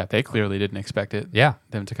nervous. Yeah, they clearly didn't expect it. Yeah,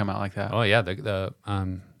 them to come out like that. Oh yeah, the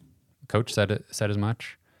coach said as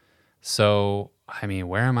much. So, I mean,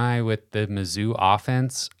 where am I with the Mizzou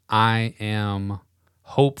offense? I am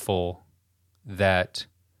hopeful that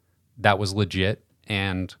was legit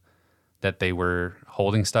and that they were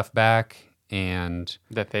holding stuff back and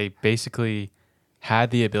that they basically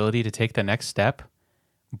had the ability to take the next step,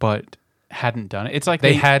 but hadn't done it. It's like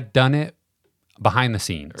they had done it behind the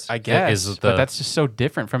scenes, I guess, but that's just so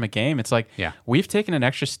different from a game. It's like, we've taken an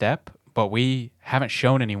extra step, but we haven't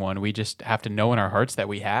shown anyone. We just have to know in our hearts that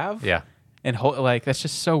we have. Yeah. And that's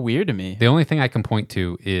just so weird to me. The only thing I can point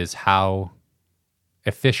to is how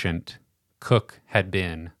efficient Cook had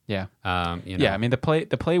been. Yeah. Yeah, I mean, the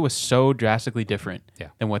play was so drastically different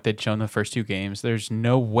than what they'd shown the first 2 games. There's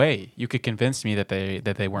no way you could convince me that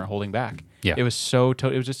they weren't holding back. Yeah. It was it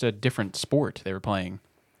was just a different sport they were playing.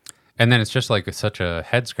 And then it's just like such a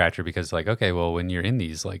head scratcher because like, okay, well, when you're in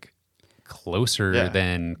these like closer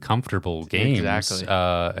than comfortable games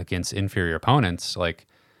against inferior opponents, like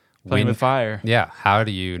playing with fire. Yeah. How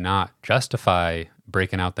do you not justify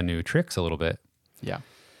breaking out the new tricks a little bit? Yeah.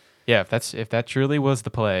 Yeah, if that truly was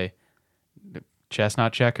the play,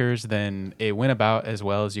 chestnut checkers, then it went about as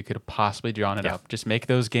well as you could have possibly drawn it up. Just make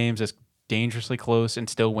those games as dangerously close and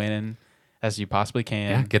still winning as you possibly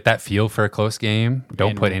can. Yeah, get that feel for a close game.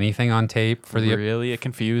 Don't put anything on tape for really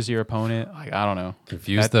confuse your opponent. Like, I don't know.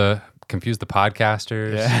 Confuse the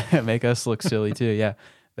podcasters. Yeah, make us look silly too. Yeah,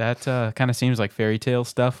 that kind of seems like fairy tale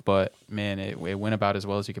stuff, but man, it went about as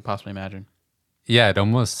well as you could possibly imagine. Yeah, it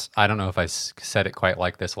almost, I don't know if I said it quite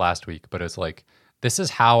like this last week, but it's like, this is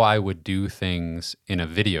how I would do things in a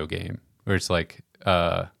video game where it's like,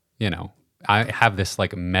 I have this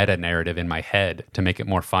like meta narrative in my head to make it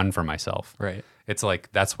more fun for myself. Right. It's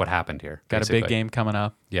like that's what happened here. Got basically. a big game coming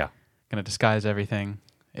up. Yeah. Gonna disguise everything.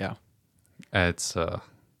 Yeah. It's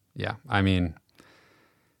yeah. I mean,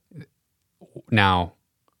 now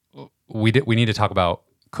we need to talk about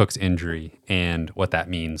Cook's injury and what that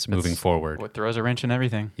means moving forward. What throws a wrench in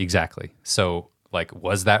everything. Exactly. So, like,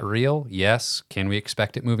 was that real? Yes. Can we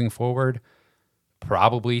expect it moving forward?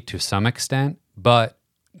 Probably to some extent, but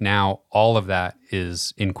now all of that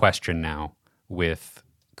is in question now with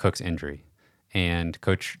Cook's injury. And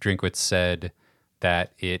Coach Drinkwitz said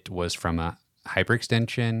that it was from a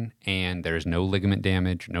hyperextension and there's no ligament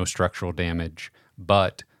damage, no structural damage,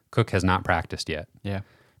 but Cook has not practiced yet. Yeah.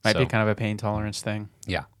 Might be kind of a pain tolerance thing.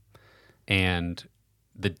 Yeah. And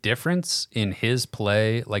the difference in his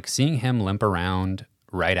play, like seeing him limp around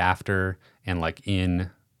right after and like in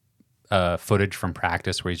footage from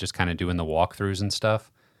practice where he's just kind of doing the walkthroughs and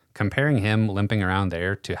stuff, comparing him limping around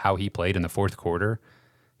there to how he played in the fourth quarter,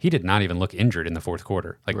 he did not even look injured in the fourth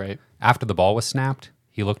quarter. Like Right. after the ball was snapped,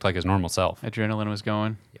 he looked like his normal self. Adrenaline was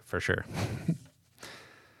going. Yeah, for sure.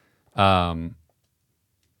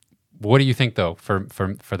 What do you think though for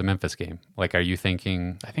the Memphis game? Like, are you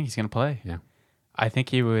thinking? I think he's going to play. Yeah, I think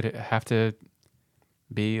he would have to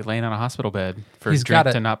be laying on a hospital bed for He's Drink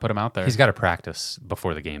gotta- to not put him out there. he's got to practice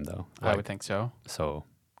before the game though. I would think so. So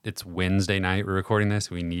it's Wednesday night. We're recording this.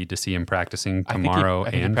 We need to see him practicing I think he tomorrow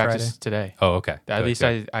and Friday. practiced today. Oh, okay. At Good, least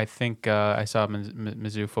good. I think I saw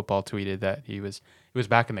Mizzou football tweeted that he was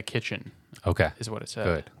back in the kitchen. Okay. Is what it said.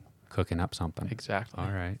 Good. Cooking up something. Exactly. All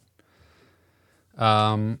right.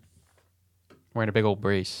 Wearing a big old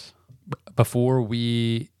brace. Before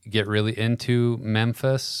we get really into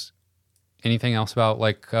Memphis, anything else about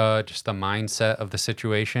like just the mindset of the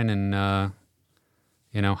situation and how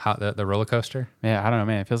the roller coaster? Yeah, I don't know,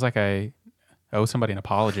 man. It feels like I owe somebody an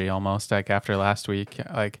apology almost. Like after last week,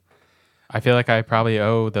 like I feel like I probably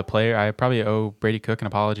owe the player. I probably owe Brady Cook an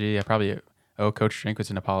apology. I probably owe Coach Drinkwitz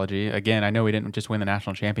an apology. Again, I know we didn't just win the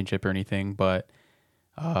national championship or anything, but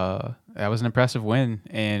that was an impressive win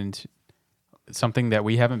and something that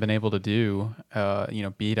we haven't been able to do.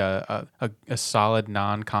 Beat a solid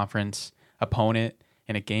non-conference opponent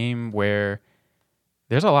in a game where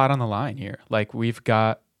there's a lot on the line here. Like we've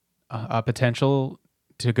got a potential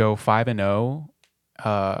to go 5-0,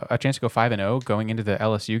 a chance to go 5-0 going into the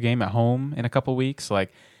LSU game at home in a couple weeks.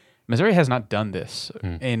 Like Missouri has not done this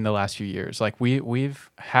in the last few years. Like we've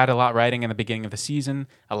had a lot riding in the beginning of the season,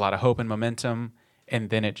 a lot of hope and momentum, and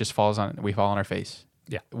then it just we fall on our face.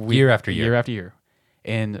 Yeah, year after year. Year after year.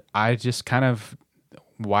 And I just kind of,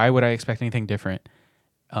 why would I expect anything different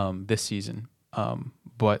this season?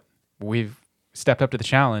 But we've stepped up to the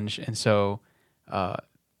challenge, and so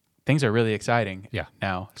things are really exciting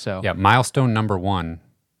now. So yeah, milestone number 1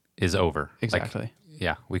 is over. Exactly.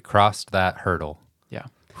 Like, we crossed that hurdle. Yeah.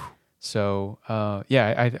 So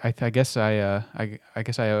I guess I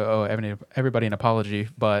owe everybody an apology,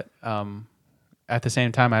 but at the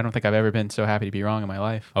same time, I don't think I've ever been so happy to be wrong in my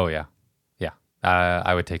life. Oh yeah, yeah.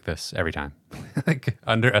 I would take this every time. Like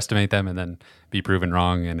underestimate them and then be proven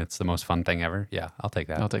wrong, and it's the most fun thing ever. Yeah, I'll take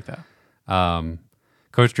that. I'll take that.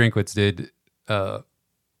 Coach Drinkwitz did.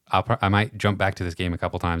 I might jump back to this game a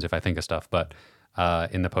couple times if I think of stuff, but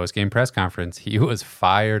in the post-game press conference, he was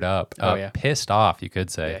fired up, pissed off, you could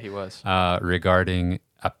say. Yeah, he was. Regarding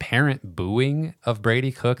apparent booing of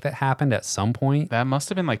Brady Cook that happened at some point. That must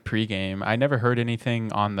have been like pregame. I never heard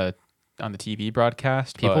anything on the TV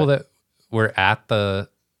broadcast. People that were at the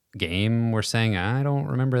game were saying, I don't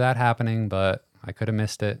remember that happening, but I could have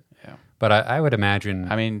missed it. Yeah. But I would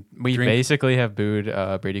imagine. I mean, we basically have booed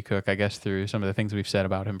Brady Cook, I guess, through some of the things we've said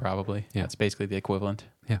about him, probably. Yeah. It's basically the equivalent.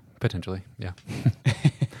 Yeah, potentially. Yeah.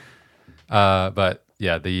 But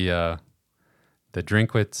yeah, the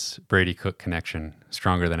Drinkwitz Brady Cook connection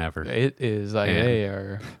stronger than ever. It is like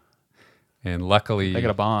And luckily, they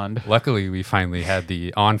got a bond. Luckily, we finally had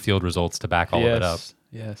the on-field results to back all of it up.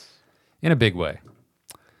 Yes. In a big way.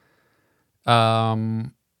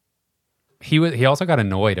 He also got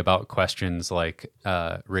annoyed about questions like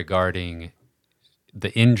regarding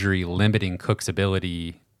the injury limiting Cook's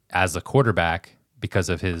ability as a quarterback because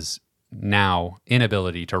of his now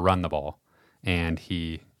inability to run the ball, and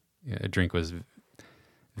Drink was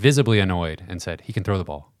visibly annoyed and said he can throw the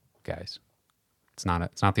ball, guys. It's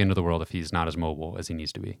not the end of the world if he's not as mobile as he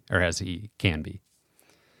needs to be or as he can be.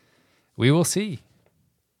 We will see.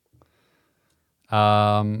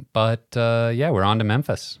 But we're on to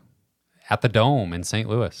Memphis at the Dome in St.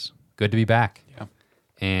 Louis. Good to be back. Yeah.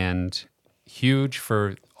 And huge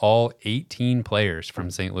for all 18 players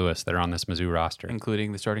from St. Louis that are on this Mizzou roster.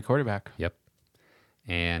 Including the starting quarterback. Yep.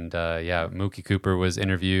 And Mookie Cooper was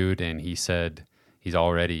interviewed, and he said he's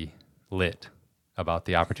already lit about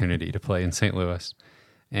the opportunity to play in St. Louis.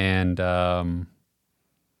 And in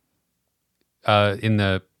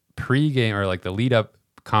the pregame or like the lead up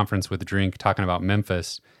conference with Drink talking about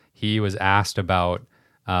Memphis, he was asked about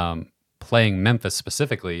playing Memphis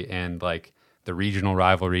specifically and like the regional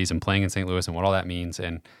rivalries and playing in St. Louis and what all that means.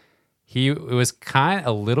 And it was kind of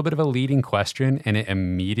a little bit of a leading question, and it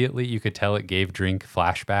immediately, you could tell it gave Drink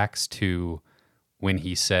flashbacks to when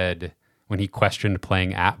he questioned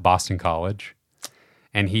playing at Boston College.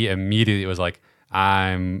 And he immediately was like,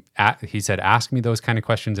 he said, ask me those kind of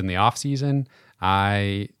questions in the off season.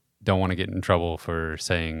 I don't want to get in trouble for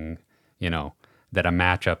saying, that a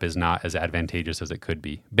matchup is not as advantageous as it could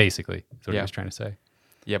be. Basically, is what he was trying to say.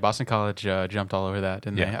 Yeah, Boston College jumped all over that,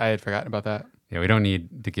 didn't they? I had forgotten about that. Yeah, we don't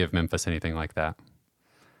need to give Memphis anything like that.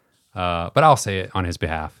 But I'll say it on his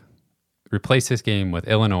behalf. Replace this game with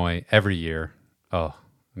Illinois every year. Oh,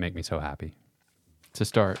 make me so happy. To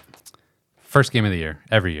start. First game of the year,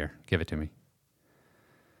 every year. Give it to me.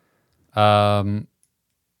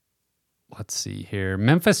 Let's see here.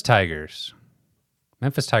 Memphis Tigers.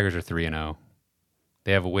 Memphis Tigers are 3-0.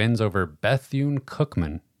 They have wins over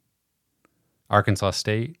Bethune-Cookman, Arkansas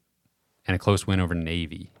State, and a close win over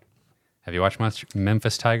Navy. Have you watched much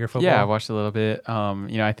Memphis Tiger football? Yeah, I watched a little bit.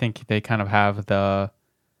 I think they kind of have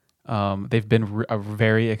they've been a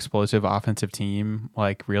very explosive offensive team.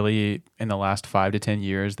 Like really in the last 5 to 10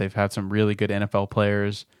 years, they've had some really good NFL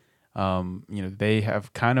players. They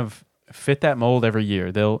have kind of fit that mold every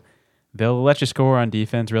year. They'll let you score on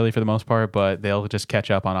defense really for the most part, but they'll just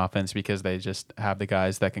catch up on offense because they just have the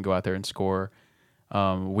guys that can go out there and score.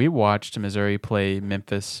 We watched Missouri play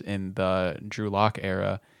Memphis in the Drew Lock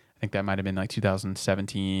era. I think that might have been like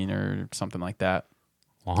 2017 or something like that.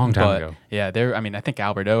 A long time ago. Yeah, I think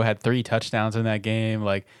Alberto had 3 touchdowns in that game.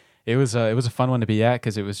 Like it was a fun one to be at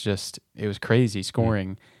because it was crazy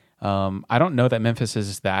scoring. I don't know that Memphis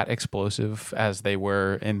is that explosive as they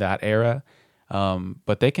were in that era,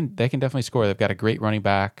 but they can definitely score. They've got a great running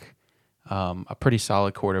back, a pretty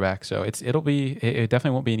solid quarterback. So it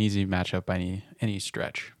definitely won't be an easy matchup by any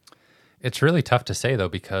stretch. It's really tough to say though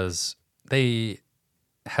because they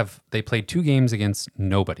played 2 games against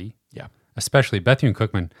nobody. Yeah. Especially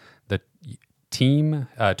Bethune-Cookman. The team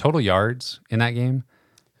total yards in that game,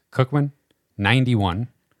 Cookman 91,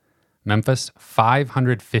 Memphis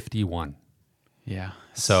 551. Yeah.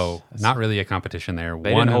 So not really a competition there.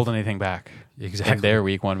 They didn't hold anything back. Exactly. In their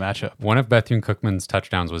week 1 matchup. One of Bethune-Cookman's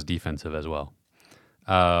touchdowns was defensive as well.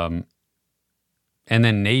 And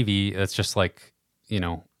then Navy, it's just like,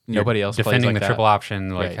 nobody else defending plays like the that. triple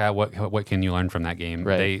option. Like, Right. what can you learn from that game?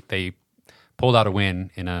 Right. They pulled out a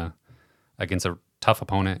win against a tough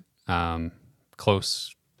opponent.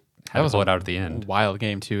 Close. Had to pull it out at the end. Wild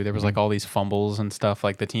game too. There was like all these fumbles and stuff.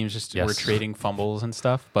 Like the teams just were trading fumbles and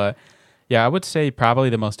stuff. But yeah, I would say probably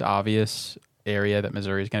the most obvious area that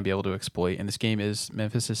Missouri is going to be able to exploit in this game is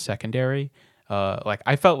Memphis's secondary.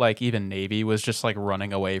 I felt like even Navy was just like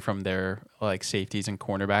running away from their like safeties and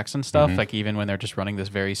cornerbacks and stuff. Like even when they're just running this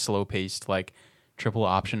very slow paced like triple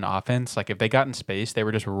option offense, like if they got in space, they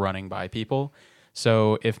were just running by people.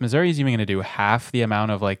 So if Missouri is even going to do half the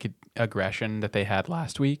amount of like aggression that they had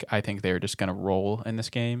last week, I think they're just going to roll in this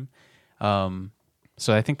game.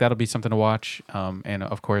 So I think that'll be something to watch. And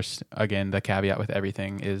of course, again, the caveat with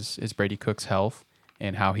everything is Brady Cook's health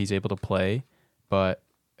and how he's able to play. But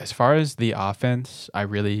as far as the offense, I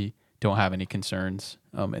really don't have any concerns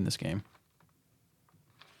in this game.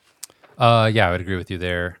 Yeah, I would agree with you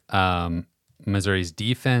there. Missouri's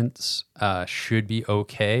defense should be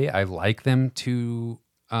okay. I like them to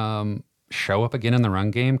show up again in the run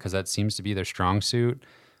game because that seems to be their strong suit.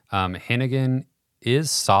 Hennigan is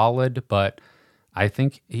solid, but I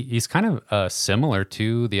think he's kind of similar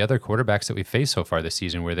to the other quarterbacks that we've faced so far this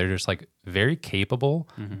season, where they're just like very capable,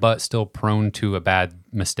 but still prone to a bad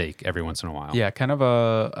mistake every once in a while. Yeah, kind of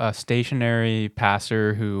a stationary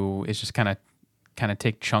passer who is just kind of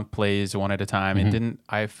take chunk plays one at a time. And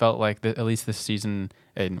I felt like at least this season,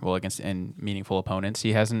 against meaningful opponents,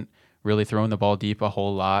 he hasn't really thrown the ball deep a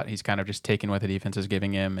whole lot. He's kind of just taken what the defense is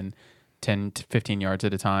giving him and 10 to 15 yards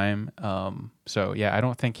at a time. So yeah, I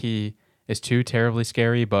don't think he is too terribly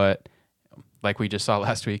scary, but like we just saw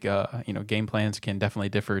last week, game plans can definitely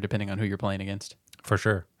differ depending on who you're playing against. For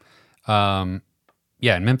sure.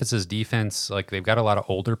 Yeah, and Memphis's defense, like they've got a lot of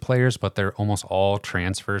older players, but they're almost all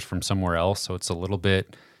transfers from somewhere else, so it's a little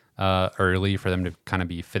bit early for them to kind of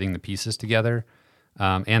be fitting the pieces together.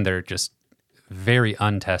 And they're just very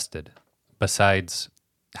untested, besides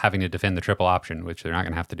having to defend the triple option, which they're not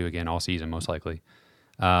going to have to do again all season, most likely.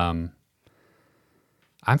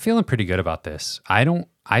 I'm feeling pretty good about this.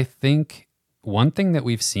 I think one thing that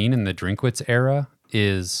we've seen in the Drinkwitz era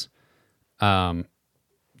is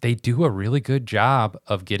they do a really good job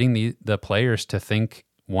of getting the players to think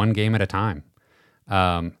one game at a time.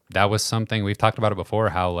 That was something we've talked about it before,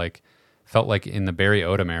 how like felt like in the Barry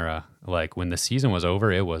Odom era, like when the season was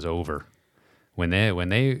over, it was over. When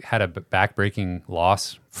they had a back-breaking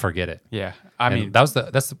loss, forget it. Yeah. I mean, that's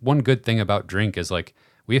the one good thing about Drink is like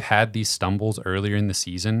we've had these stumbles earlier in the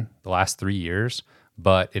season, the last 3 years,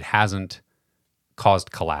 but it hasn't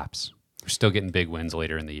caused collapse. We're still getting big wins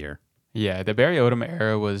later in the year. yeah, the Barry Odom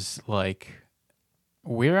era was like,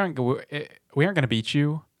 we aren't going to beat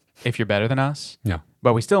you if you're better than us. No.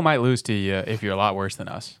 But we still might lose to you if you're a lot worse than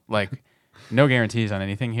us. Like, no guarantees on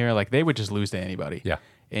anything here. Like, they would just lose to anybody. Yeah.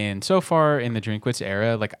 And so far in the Drinkwitz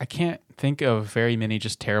era, like, I can't think of very many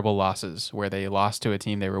just terrible losses where they lost to a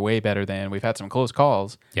team they were way better than. We've had some close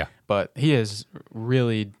calls. Yeah. But he has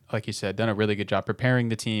really, like you said, done a really good job preparing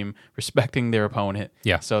the team, respecting their opponent.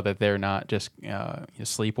 Yeah. So that they're not just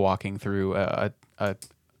sleepwalking through an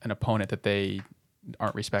opponent that they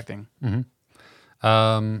aren't respecting.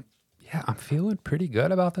 Yeah, I'm feeling pretty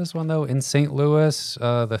good about this one, though. In St. Louis,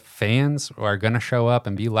 the fans are going to show up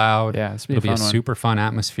and be loud. Yeah, it's It'll be a super fun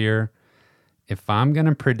atmosphere. If I'm going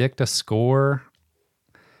to predict a score,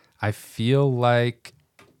 I feel like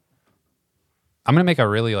I'm going to make a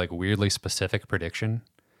really like weirdly specific prediction.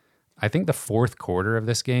 I think the fourth quarter of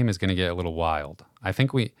this game is going to get a little wild. I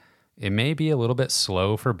think it may be a little bit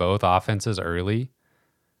slow for both offenses early,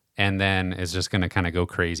 and then it's just going to kind of go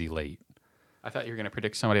crazy late. I thought you were going to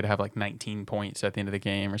predict somebody to have like 19 points at the end of the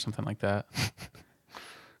game or something like that.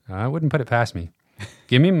 I wouldn't put it past me.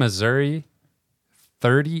 Give me Missouri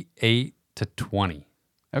 38-20. Okay.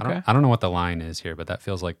 I don't know what the line is here, but that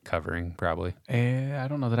feels like covering probably. I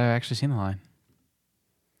don't know that I've actually seen the line.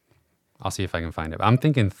 I'll see if I can find it. I'm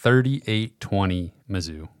thinking 38-20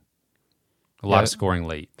 Mizzou. A lot of scoring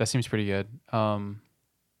late. That seems pretty good. How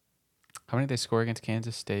many did they score against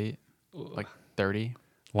Kansas State? Like 30?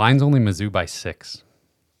 Line's only Mizzou by 6.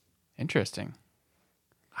 Interesting.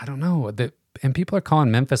 I don't know. And people are calling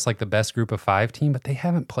Memphis like the best group of 5 team, but they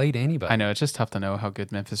haven't played anybody. I know. It's just tough to know how good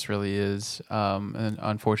Memphis really is. And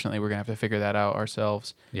unfortunately, we're going to have to figure that out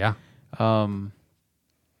ourselves. Yeah. Yeah,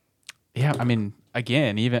 I mean,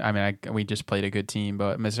 again, we just played a good team,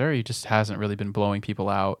 but Missouri just hasn't really been blowing people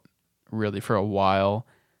out really for a while.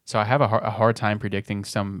 So I have a hard time predicting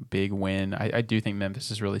some big win. I do think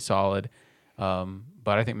Memphis is really solid.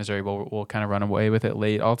 But I think Missouri will kind of run away with it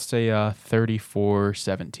late. I'll say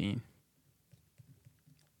 34-17.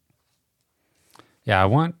 Yeah, I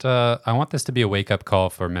want this to be a wake-up call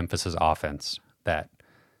for Memphis's offense that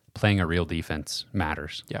playing a real defense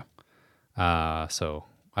matters. Yeah. So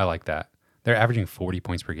I like that. They're averaging 40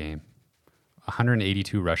 points per game,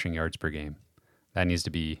 182 rushing yards per game. That needs to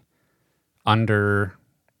be under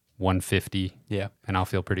 150. Yeah. And I'll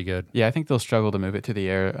feel pretty good. Yeah, I think they'll struggle to move it to the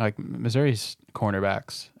air. Like Missouri's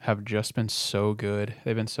cornerbacks have just been so good.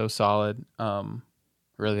 They've been so solid.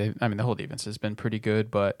 Really, the whole defense has been pretty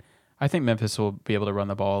good, but I think Memphis will be able to run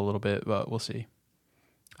the ball a little bit, but we'll see.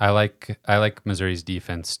 I like Missouri's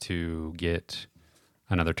defense to get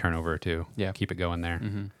another turnover or two. Yeah. Keep it going there.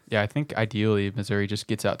 Mm-hmm. Yeah, I think ideally Missouri just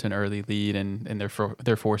gets out to an early lead and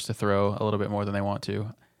they're forced to throw a little bit more than they want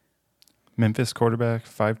to. Memphis quarterback,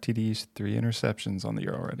 5 TDs, 3 interceptions on the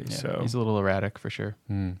year already. Yeah, So he's a little erratic for sure.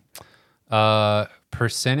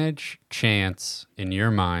 Percentage chance in your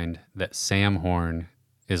mind that Sam Horn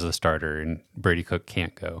is the starter and Brady Cook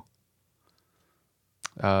can't go?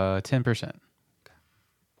 10%.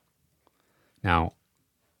 Now,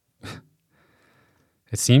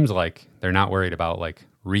 it seems like they're not worried about like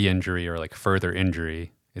re-injury or like further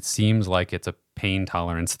injury. It seems like it's a pain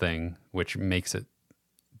tolerance thing, which makes it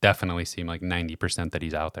definitely seem like 90% that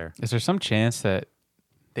he's out there. Is there some chance that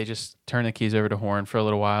they just turn the keys over to Horn for a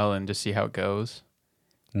little while and just see how it goes?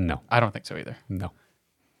 No. I don't think so either. No.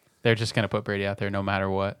 They're just going to put Brady out there no matter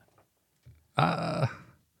what. Yeah.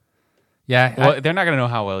 Well, they're not going to know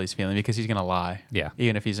how well he's feeling because he's going to lie. Yeah.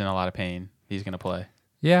 Even if he's in a lot of pain, he's going to play.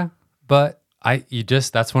 Yeah. But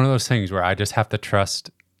that's one of those things where I just have to trust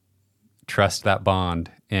that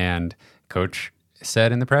bond. And Coach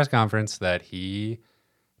said in the press conference that he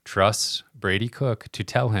trusts Brady Cook to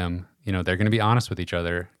tell him, they're going to be honest with each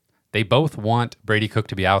other. They both want Brady Cook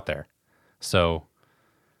to be out there. So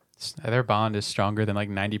their bond is stronger than like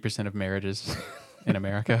 90% of marriages in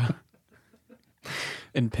America.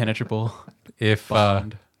 Impenetrable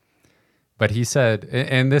bond. But he said,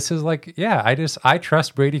 and this is like, yeah, I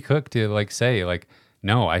trust Brady Cook to like say like,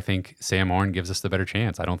 no, I think Sam Horn gives us the better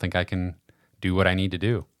chance. I don't think I can do what I need to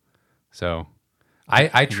do. So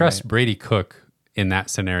I trust Brady Cook in that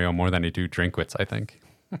scenario more than I do Drinkwitz, I think.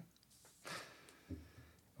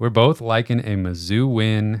 We're both liking a Mizzou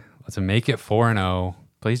win. Let's make it 4-0.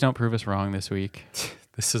 Please don't prove us wrong this week.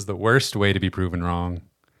 This is the worst way to be proven wrong.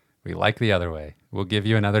 We like the other way. We'll give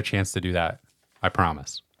you another chance to do that. I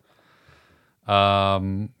promise.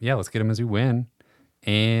 Let's get a Mizzou win.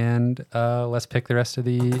 And let's pick the rest of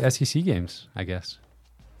the SEC games, I guess.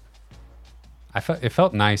 It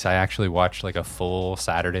felt nice. I actually watched like a full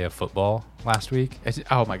Saturday of football last week.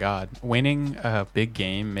 Oh my God. Winning a big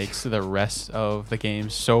game makes the rest of the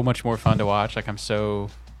games so much more fun to watch. Like I'm so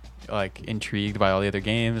intrigued by all the other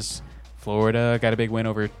games. Florida got a big win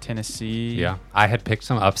over Tennessee. Yeah. I had picked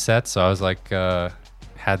some upsets, so I was like,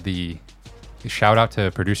 had the shout out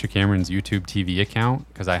to producer Cameron's YouTube TV account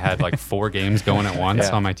because I had like 4 games going at once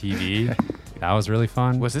on my TV. That was really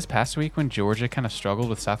fun. Was this past week when Georgia kind of struggled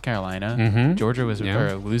with South Carolina? Mm-hmm. Georgia was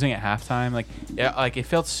losing at halftime. It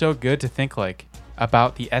felt so good to think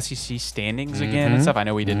about the SEC standings again and stuff. I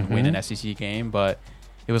know we didn't win an SEC game, but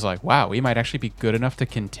it was like, wow, we might actually be good enough to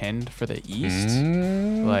contend for the East.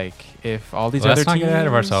 If all these other teams get ahead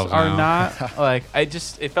of ourselves are now. not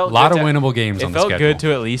it felt a lot of winnable games on the schedule. It felt good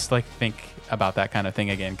to at least think about that kind of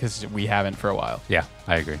thing again because we haven't for a while. Yeah,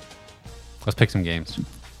 I agree. Let's pick some games.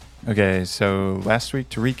 Okay, so last week,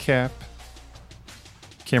 to recap,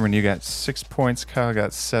 Cameron, you got 6 points. Kyle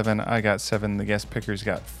got 7. I got 7. The guest pickers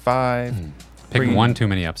got 5. Pick one too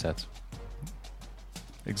many upsets.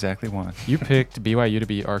 Exactly 1. You picked BYU to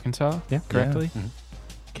beat Arkansas, correctly? Yeah.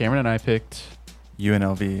 Cameron and I picked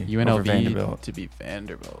UNLV over Vanderbilt. to beat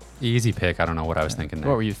Vanderbilt. Easy pick. I don't know what I was thinking there.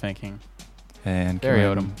 What were you thinking? And Barry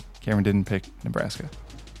Odom. Cameron didn't pick Nebraska.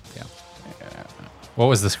 Yeah. What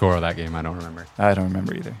was the score of that game? I don't remember. I don't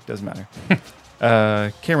remember either. Doesn't matter.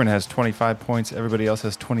 Cameron has 25 points. Everybody else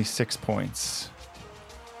has 26 points.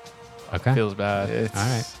 Okay. Feels bad. All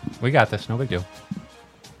right. We got this. No big deal.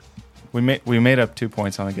 We made up 2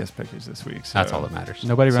 points on the guest pickers this week. So that's all that matters.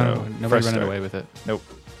 Nobody running away with it. Nope.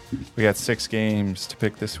 We got 6 games to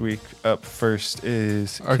pick this week. Up first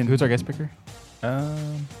is... who's our guest picker?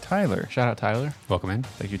 Tyler. Shout out Tyler. Welcome in.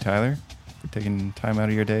 Thank you, Tyler, for taking time out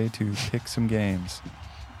of your day to pick some games.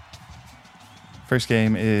 First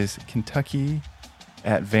game is Kentucky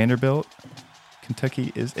at Vanderbilt.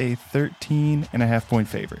 Kentucky is a 13.5-point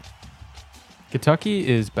favorite. Kentucky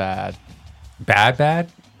is bad.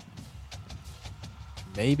 Bad?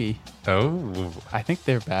 Maybe. Oh. I think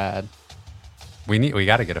they're bad. We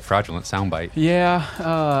got to get a fraudulent soundbite.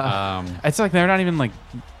 Yeah. It's like they're not even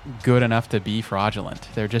good enough to be fraudulent.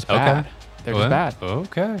 They're just bad. Okay. They're just bad.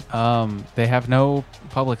 Okay. They have no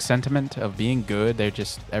public sentiment of being good. They're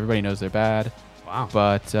just, everybody knows they're bad. Wow.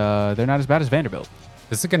 But they're not as bad as Vanderbilt.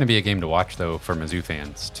 This is going to be a game to watch, though, for Mizzou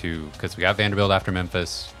fans, too, because we got Vanderbilt after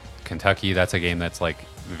Memphis. Kentucky, that's a game that's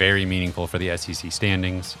very meaningful for the SEC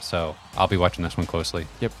standings. So I'll be watching this one closely.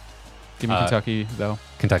 Yep. Give me Kentucky, though.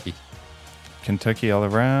 Kentucky all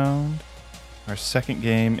around. Our second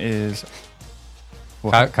game is...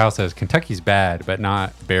 Kyle says Kentucky's bad, but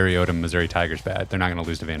not Barry Odom, Missouri Tigers bad. They're not going to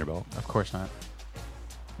lose to Vanderbilt. Of course not.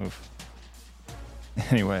 Oof.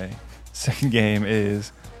 Anyway, second game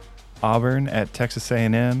is Auburn at Texas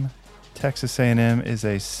A&M. Texas A&M is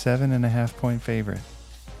a 7.5-point favorite.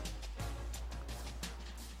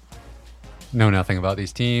 Know nothing about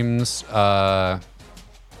these teams.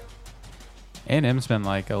 A&M's been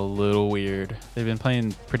a little weird. They've been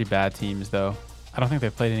playing pretty bad teams, though. I don't think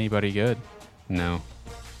they've played anybody good. No.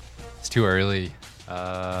 It's too early.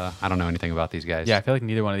 I don't know anything about these guys. Yeah, I feel like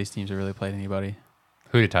neither one of these teams have really played anybody.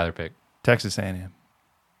 Who did Tyler pick? Texas A&M.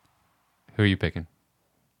 Who are you picking?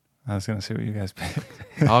 I was going to see what you guys pick.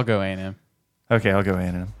 I'll go A&M. Okay, I'll go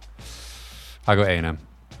A&M. I'll go A&M.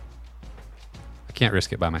 I can't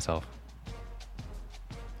risk it by myself.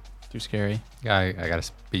 Too scary. I got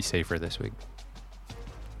to be safer this week.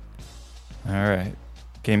 All right.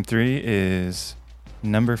 Game 3 is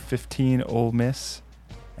number 15 Ole Miss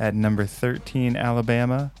at number 13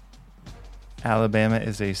 Alabama. Alabama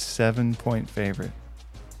is a 7-point favorite.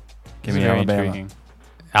 Give me Alabama. Intriguing.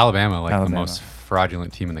 Alabama, the most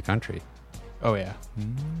fraudulent team in the country. Oh yeah,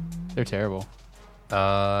 they're terrible.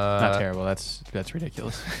 Not terrible. That's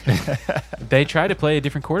ridiculous. They tried to play a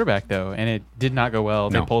different quarterback though, and it did not go well.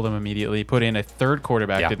 They pulled him immediately. Put in a third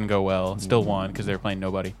quarterback. Didn't go well. Still won because they were playing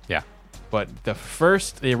nobody. Yeah. But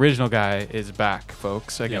the original guy is back,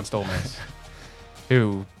 folks, against Ole Miss,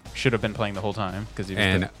 who should have been playing the whole time because he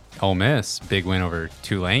was Ole Miss, big win over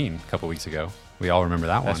Tulane a couple weeks ago. We all remember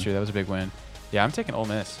that one. That's true. That was a big win. Yeah, I'm taking Ole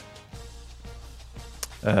Miss.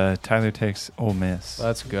 Tyler takes Ole Miss.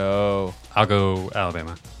 Let's go. I'll go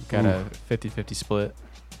Alabama. Got a 50-50 split.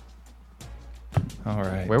 All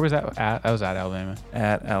right. Where was that at? That was at Alabama.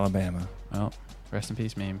 At Alabama. Well, rest in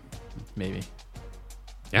peace, meme. Maybe.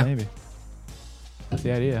 Yeah. Maybe. That's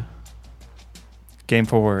the idea. Game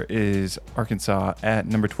 4 is Arkansas at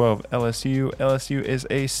number 12, LSU. LSU is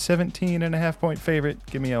a 17.5-point favorite.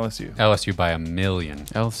 Give me LSU. LSU by 1 million.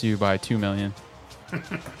 LSU by 2 million.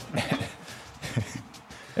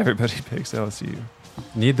 Everybody picks LSU.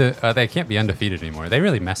 They can't be undefeated anymore. They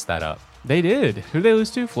really messed that up. They did. Who did they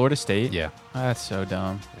lose to? Florida State? Yeah. Oh, that's so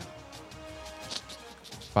dumb.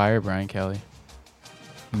 Fire Brian Kelly.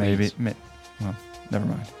 Maybe. Well, never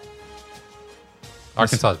mind.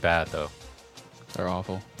 Arkansas is bad, though. They're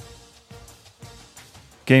awful.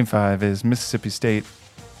 Game 5 is Mississippi State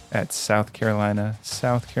at South Carolina.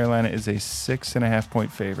 South Carolina is a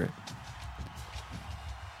 6.5-point favorite.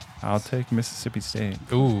 I'll take Mississippi State.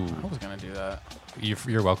 Ooh. I was going to do that.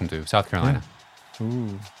 You're welcome to. South Carolina.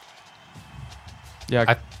 Ooh.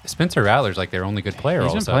 Yeah. Spencer Rattler's like their only good player. He's all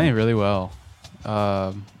of been a sudden. playing really well.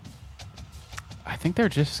 I think they're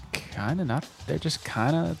just kind of not. They're just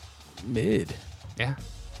kind of mid. Yeah.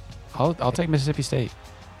 I'll take Mississippi State.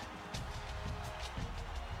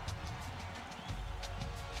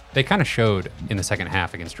 They kind of showed in the second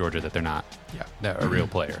half against Georgia that they're not Yeah. a real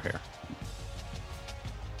player here.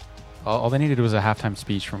 All they needed was a halftime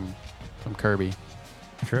speech from Kirby,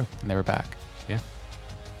 True. and they were back. Yeah.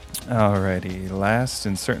 Alrighty. Last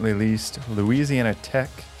and certainly least, Louisiana Tech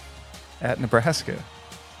at Nebraska.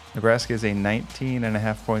 Nebraska is a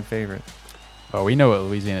 19.5-point favorite. Well, we know what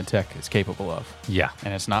Louisiana Tech is capable of, Yeah.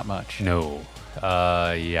 and it's not much. No.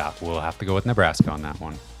 Yeah. We'll have to go with Nebraska on that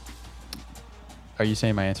one. Are you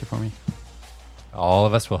saying my answer for me? All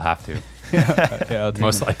of us will have to. Yeah, I'll take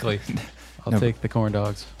Most likely. I'll take the corn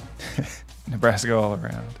dogs. Nebraska all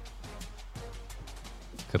around.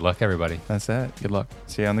 Good luck, everybody. That's that. Good luck.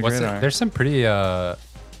 See you on the gridiron. There's some pretty.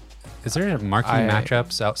 Is there marquee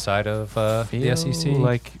matchups outside of the SEC?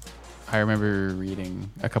 Like, I remember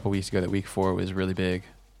reading a couple weeks ago that week 4 was really big.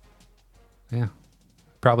 Yeah.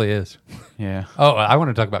 Probably is. Yeah. Oh, I want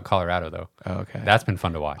to talk about Colorado, though. Oh, okay. That's been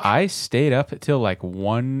fun to watch. I stayed up until like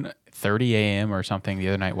 1:30 a.m. or something the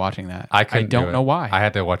other night watching that. I couldn't don't do it. know why. I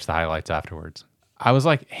had to watch the highlights afterwards. I was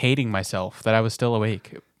like hating myself that I was still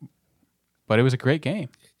awake. But it was a great game.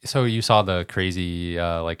 So you saw the crazy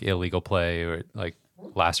like illegal play or like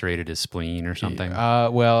lacerated his spleen or something?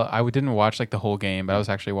 Well, I didn't watch like the whole game, but I was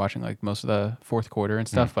actually watching like most of the fourth quarter and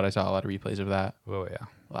stuff, but I saw a lot of replays of that. Oh, yeah.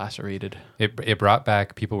 Lacerated. It brought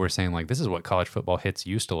back, people were saying like, this is what college football hits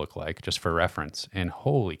used to look like, just for reference. And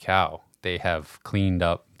holy cow, they have cleaned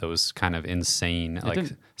up those kind of insane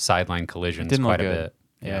like sideline collisions quite a bit.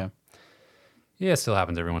 Yeah. Yeah, it still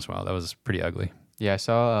happens every once in a while. That was pretty ugly. Yeah, I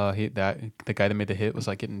saw the guy that made the hit was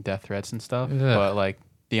like getting death threats and stuff. Ugh. But like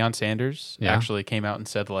Deion Sanders actually came out and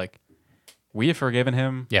said like, we have forgiven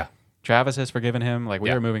him. Yeah. Travis has forgiven him. Like, we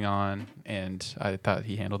are moving on, and I thought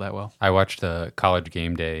he handled that well. I watched the College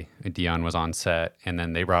Game Day. Deion was on set, and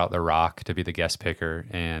then they brought out The Rock to be the guest picker,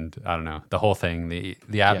 and I don't know, the whole thing,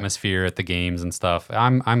 the atmosphere at the games and stuff.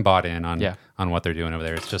 I'm bought in on what they're doing over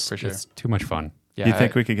there. It's just For sure. It's too much fun. Yeah, Do you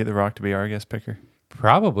think we could get The Rock to be our guest picker?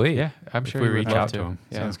 Probably. Yeah, I'm sure if we we would reach love out to him.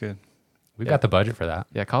 Yeah. Sounds good. We've got the budget for that.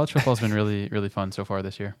 Yeah, college football's been really, really fun so far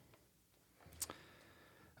this year.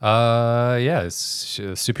 Yeah, it's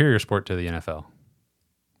a superior sport to the NFL.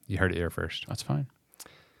 You heard it here first. That's fine.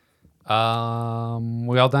 Um,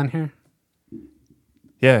 We all done here?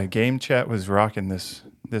 Yeah, game chat was rocking this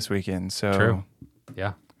weekend. So True.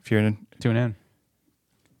 Yeah. Tune in.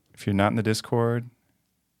 If you're not in the Discord,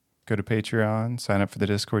 go to Patreon, sign up for the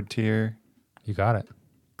Discord tier, You got it.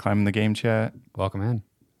 climb in the game chat. Welcome in.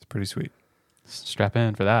 It's pretty sweet. Strap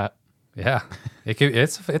in for that. Yeah. It's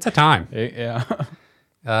a time. Yeah.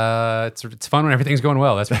 It's fun when everything's going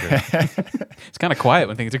well. That's for sure. It's kind of quiet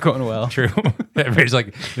when things are going well. True. Everybody's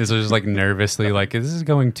like, this is just like nervously like, this is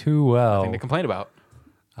going too well. Nothing to complain about.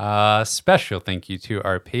 Special thank you to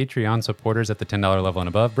our Patreon supporters at the $10 level and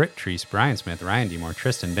above: Britt Treese, Brian Smith, Ryan D.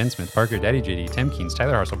 Tristan, Ben Smith, Parker, Daddy JD, Tim Keens,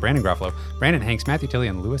 Tyler Harsel, Brandon Groffalo, Brandon Hanks, Matthew Tilley,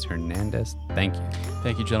 and Luis Hernandez. Thank you.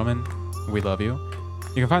 Thank you, gentlemen. We love you.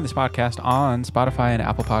 You can find this podcast on Spotify and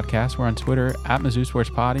Apple Podcasts. We're on Twitter at Mizzou Sports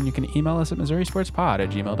Pod, and you can email us at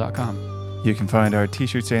MissouriSportsPod@gmail.com. You can find our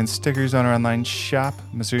t-shirts and stickers on our online shop,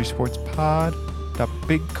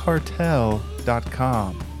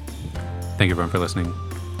 MissouriSportsPod.BigCartel.com. Thank you everyone for listening.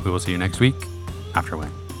 We will see you next week after a win.